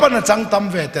lalpan chang tam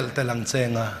vetel telang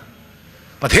chenga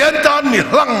Pathian tan mi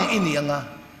hlang inianga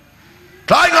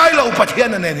Tlaingailo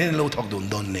Pathian nen hin lo thok dun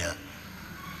don nia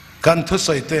kan thu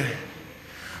soite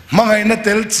mangai na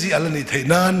tel chi alani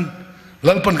theinan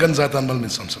lalpan kan zatan mal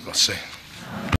min sam sakase